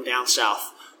get from down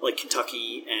south, like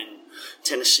Kentucky and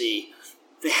Tennessee,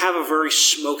 they have a very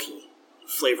smoky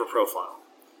flavor profile.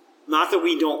 Not that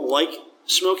we don't like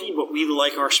smoky, but we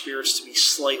like our spirits to be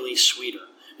slightly sweeter.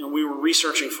 And we were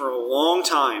researching for a long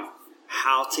time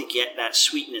how to get that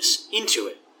sweetness into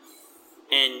it.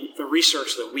 And the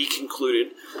research that we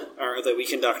concluded, or that we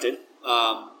conducted,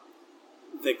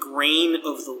 the grain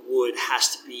of the wood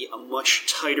has to be a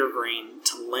much tighter grain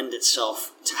to lend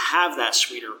itself to have that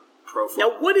sweeter profile.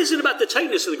 Now, what is it about the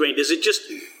tightness of the grain? Does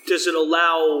it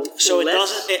allow So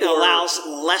less? It allows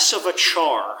less of a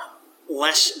char,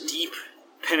 less deep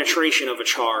penetration of a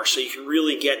char, so you can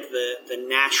really get the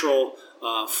natural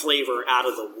flavor out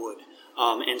of the wood.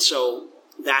 And so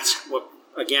that's what,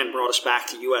 again, brought us back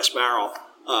to U.S. Barrel.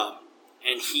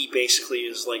 And he basically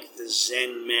is like the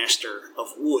Zen master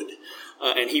of wood.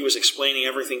 And he was explaining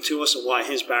everything to us and why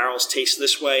his barrels taste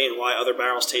this way and why other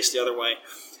barrels taste the other way.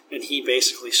 And he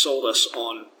basically sold us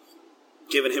on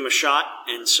giving him a shot.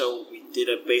 And so we did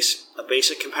a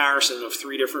basic comparison of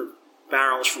 3 different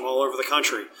barrels from all over the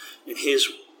country. And his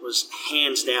was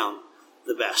hands down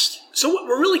the best. So what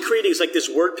we're really creating is like this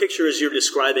word picture as you're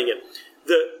describing it.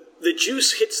 The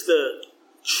juice hits the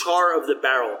char of the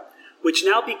barrel, which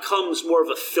now becomes more of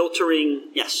a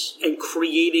filtering and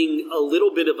creating a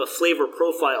little bit of a flavor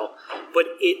profile. But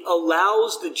it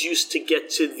allows the juice to get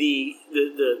to the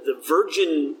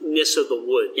virginness of the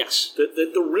wood. Yes.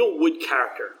 The real wood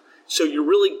character. So you're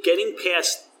really getting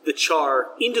past the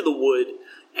char into the wood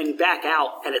and back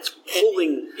out, and it's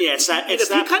pulling. Yeah, it's that. If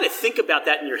you kind of think about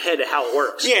that in your head, how it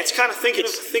works. Yeah, it's kind of think of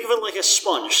it like a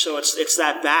sponge. So it's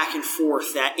that back and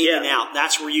forth, that in and out.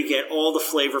 That's where you get all the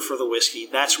flavor for the whiskey.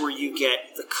 That's where you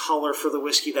get the color for the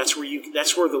whiskey. That's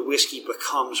where the whiskey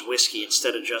becomes whiskey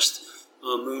instead of just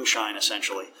moonshine,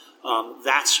 essentially.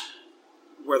 That's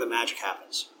where the magic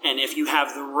happens. And if you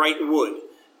have the right wood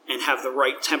and have the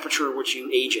right temperature which you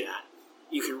age it at,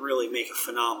 you can really make a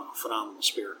phenomenal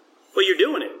spirit. Well, you're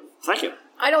doing it. Thank you.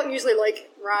 I don't usually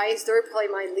like ryes. They're probably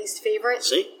my least favorite.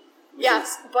 See?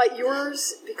 Yes, but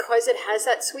yours, because it has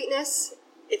that sweetness,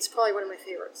 it's probably one of my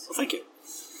favorites. Well, thank you.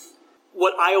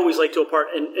 What I always like to impart,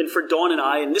 and for Dawn and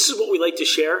I, and this is what we like to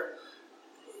share,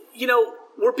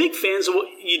 we're big fans of what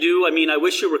you do. I mean, I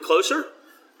wish you were closer.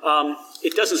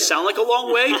 It doesn't sound like a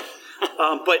long way.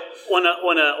 But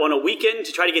on a weekend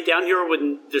to try to get down here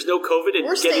when there's no COVID and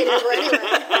we're staying over anyway.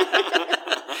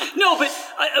 No, but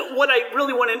what I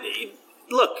really want to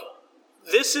look,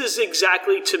 this is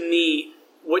exactly to me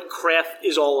what craft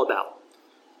is all about.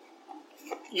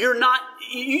 You're not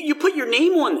you put your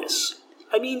name on this.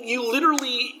 I mean, you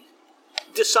literally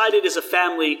decided as a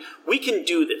family, we can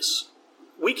do this.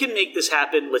 We can make this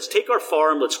happen. Let's take our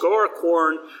farm, let's grow our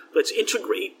corn, let's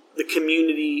integrate the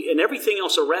community and everything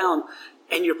else around,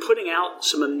 and you're putting out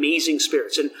some amazing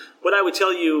spirits. And what I would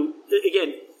tell you,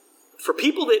 again, for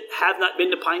people that have not been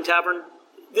to Pine Tavern,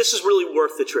 this is really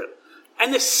worth the trip.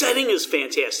 And the setting is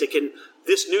fantastic, and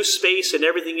this new space and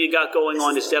everything you got going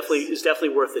on is definitely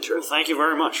worth the trip. Well, thank you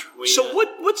very much. So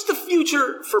what's the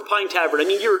future for Pine Tavern? I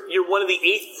mean, you're one of the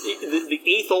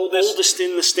eighth oldest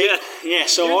in the state. Yeah.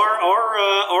 So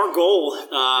our goal,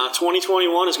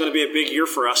 2021 is going to be a big year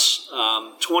for us.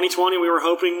 2020 we were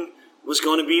hoping was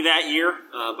going to be that year,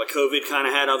 but COVID kind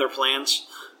of had other plans.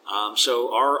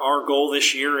 So our goal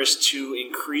this year is to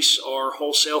increase our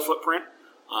wholesale footprint.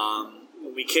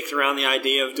 We kicked around the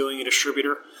idea of doing a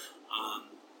distributor.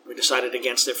 We decided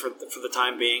against it for the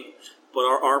time being. But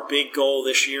our big goal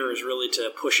this year is really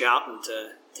to push out and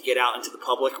to get out into the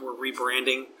public. We're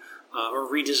rebranding or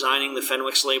redesigning the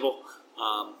Fenwick's label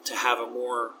to have a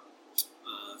more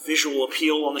visual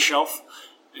appeal on the shelf.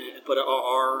 But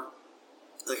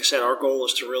like I said, our goal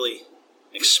is to really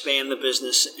expand the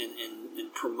business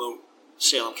and promote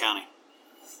Salem County.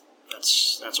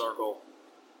 That's our goal.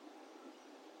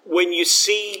 When you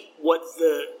see what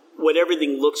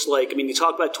everything looks like, I mean, you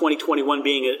talk about 2021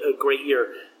 being a great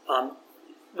year.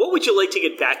 What would you like to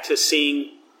get back to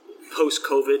seeing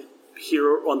post-COVID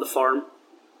here on the farm?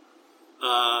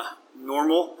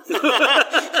 Normal.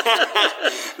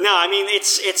 No, I mean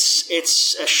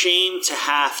it's a shame to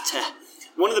have to.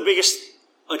 One of the biggest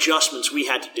adjustments we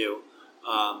had to do.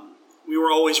 We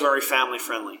were always very family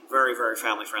friendly, very, very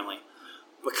family friendly.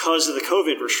 Because of the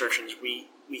COVID restrictions, we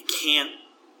can't,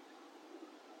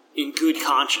 in good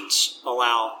conscience,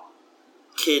 allow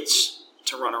kids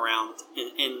to run around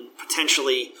and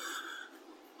potentially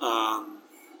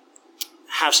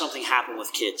have something happen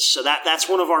with kids. So that's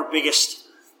one of our biggest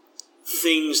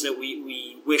things that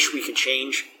we wish we could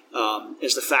change,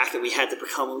 is the fact that we had to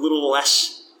become a little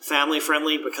less family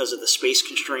friendly because of the space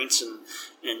constraints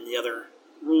and the other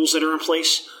rules that are in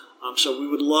place. So we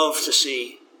would love to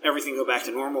see everything go back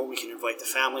to normal. We can invite the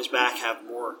families back, have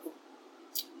more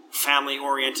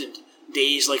family-oriented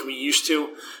days like we used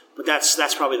to. But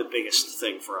that's probably the biggest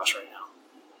thing for us right now.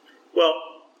 Well,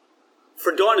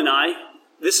 for Dawn and I,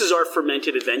 this is our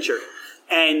fermented adventure.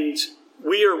 And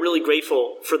we are really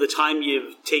grateful for the time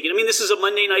you've taken. I mean, this is a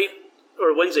Monday night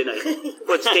or Wednesday night.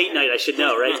 Well, it's date night, I should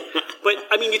know, right? But,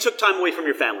 I mean, you took time away from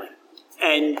your family.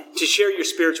 And to share your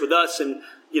spirits with us and,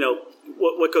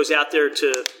 what goes out there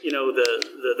to,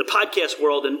 the podcast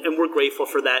world, and we're grateful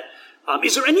for that.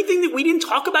 Is there anything that we didn't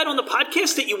talk about on the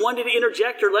podcast that you wanted to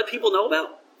interject or let people know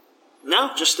about?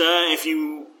 No, just if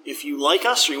you like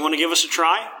us or you want to give us a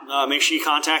try, make sure you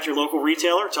contact your local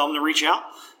retailer, tell them to reach out,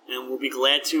 and we'll be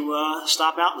glad to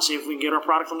stop out and see if we can get our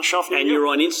product on the shelf. And you're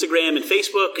on Instagram and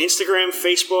Facebook? Instagram,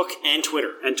 Facebook, and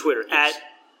Twitter. Yes.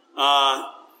 At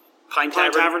Pine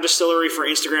Tavern Distillery for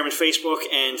Instagram and Facebook,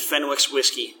 and Fenwick's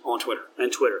Whiskey on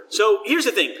Twitter. So here's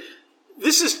the thing.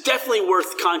 This is definitely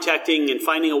worth contacting and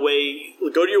finding a way.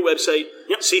 Go to your website,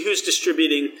 see who's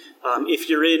distributing. If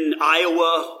you're in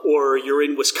Iowa or you're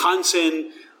in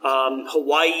Wisconsin,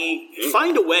 Hawaii,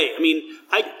 find a way. I mean,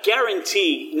 I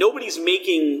guarantee nobody's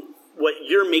making what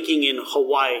you're making in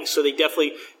Hawaii. So they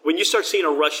definitely, when you start seeing a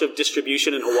rush of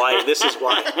distribution in Hawaii, this is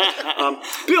why.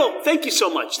 Bill, thank you so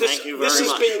much. Thank you very much.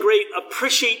 This has been great.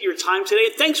 Appreciate your time today.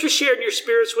 Thanks for sharing your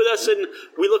spirits with us, and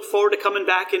we look forward to coming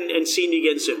back and seeing you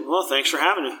again soon. Well, thanks for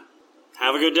having me.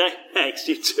 Have a good day. Thanks,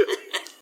 you too.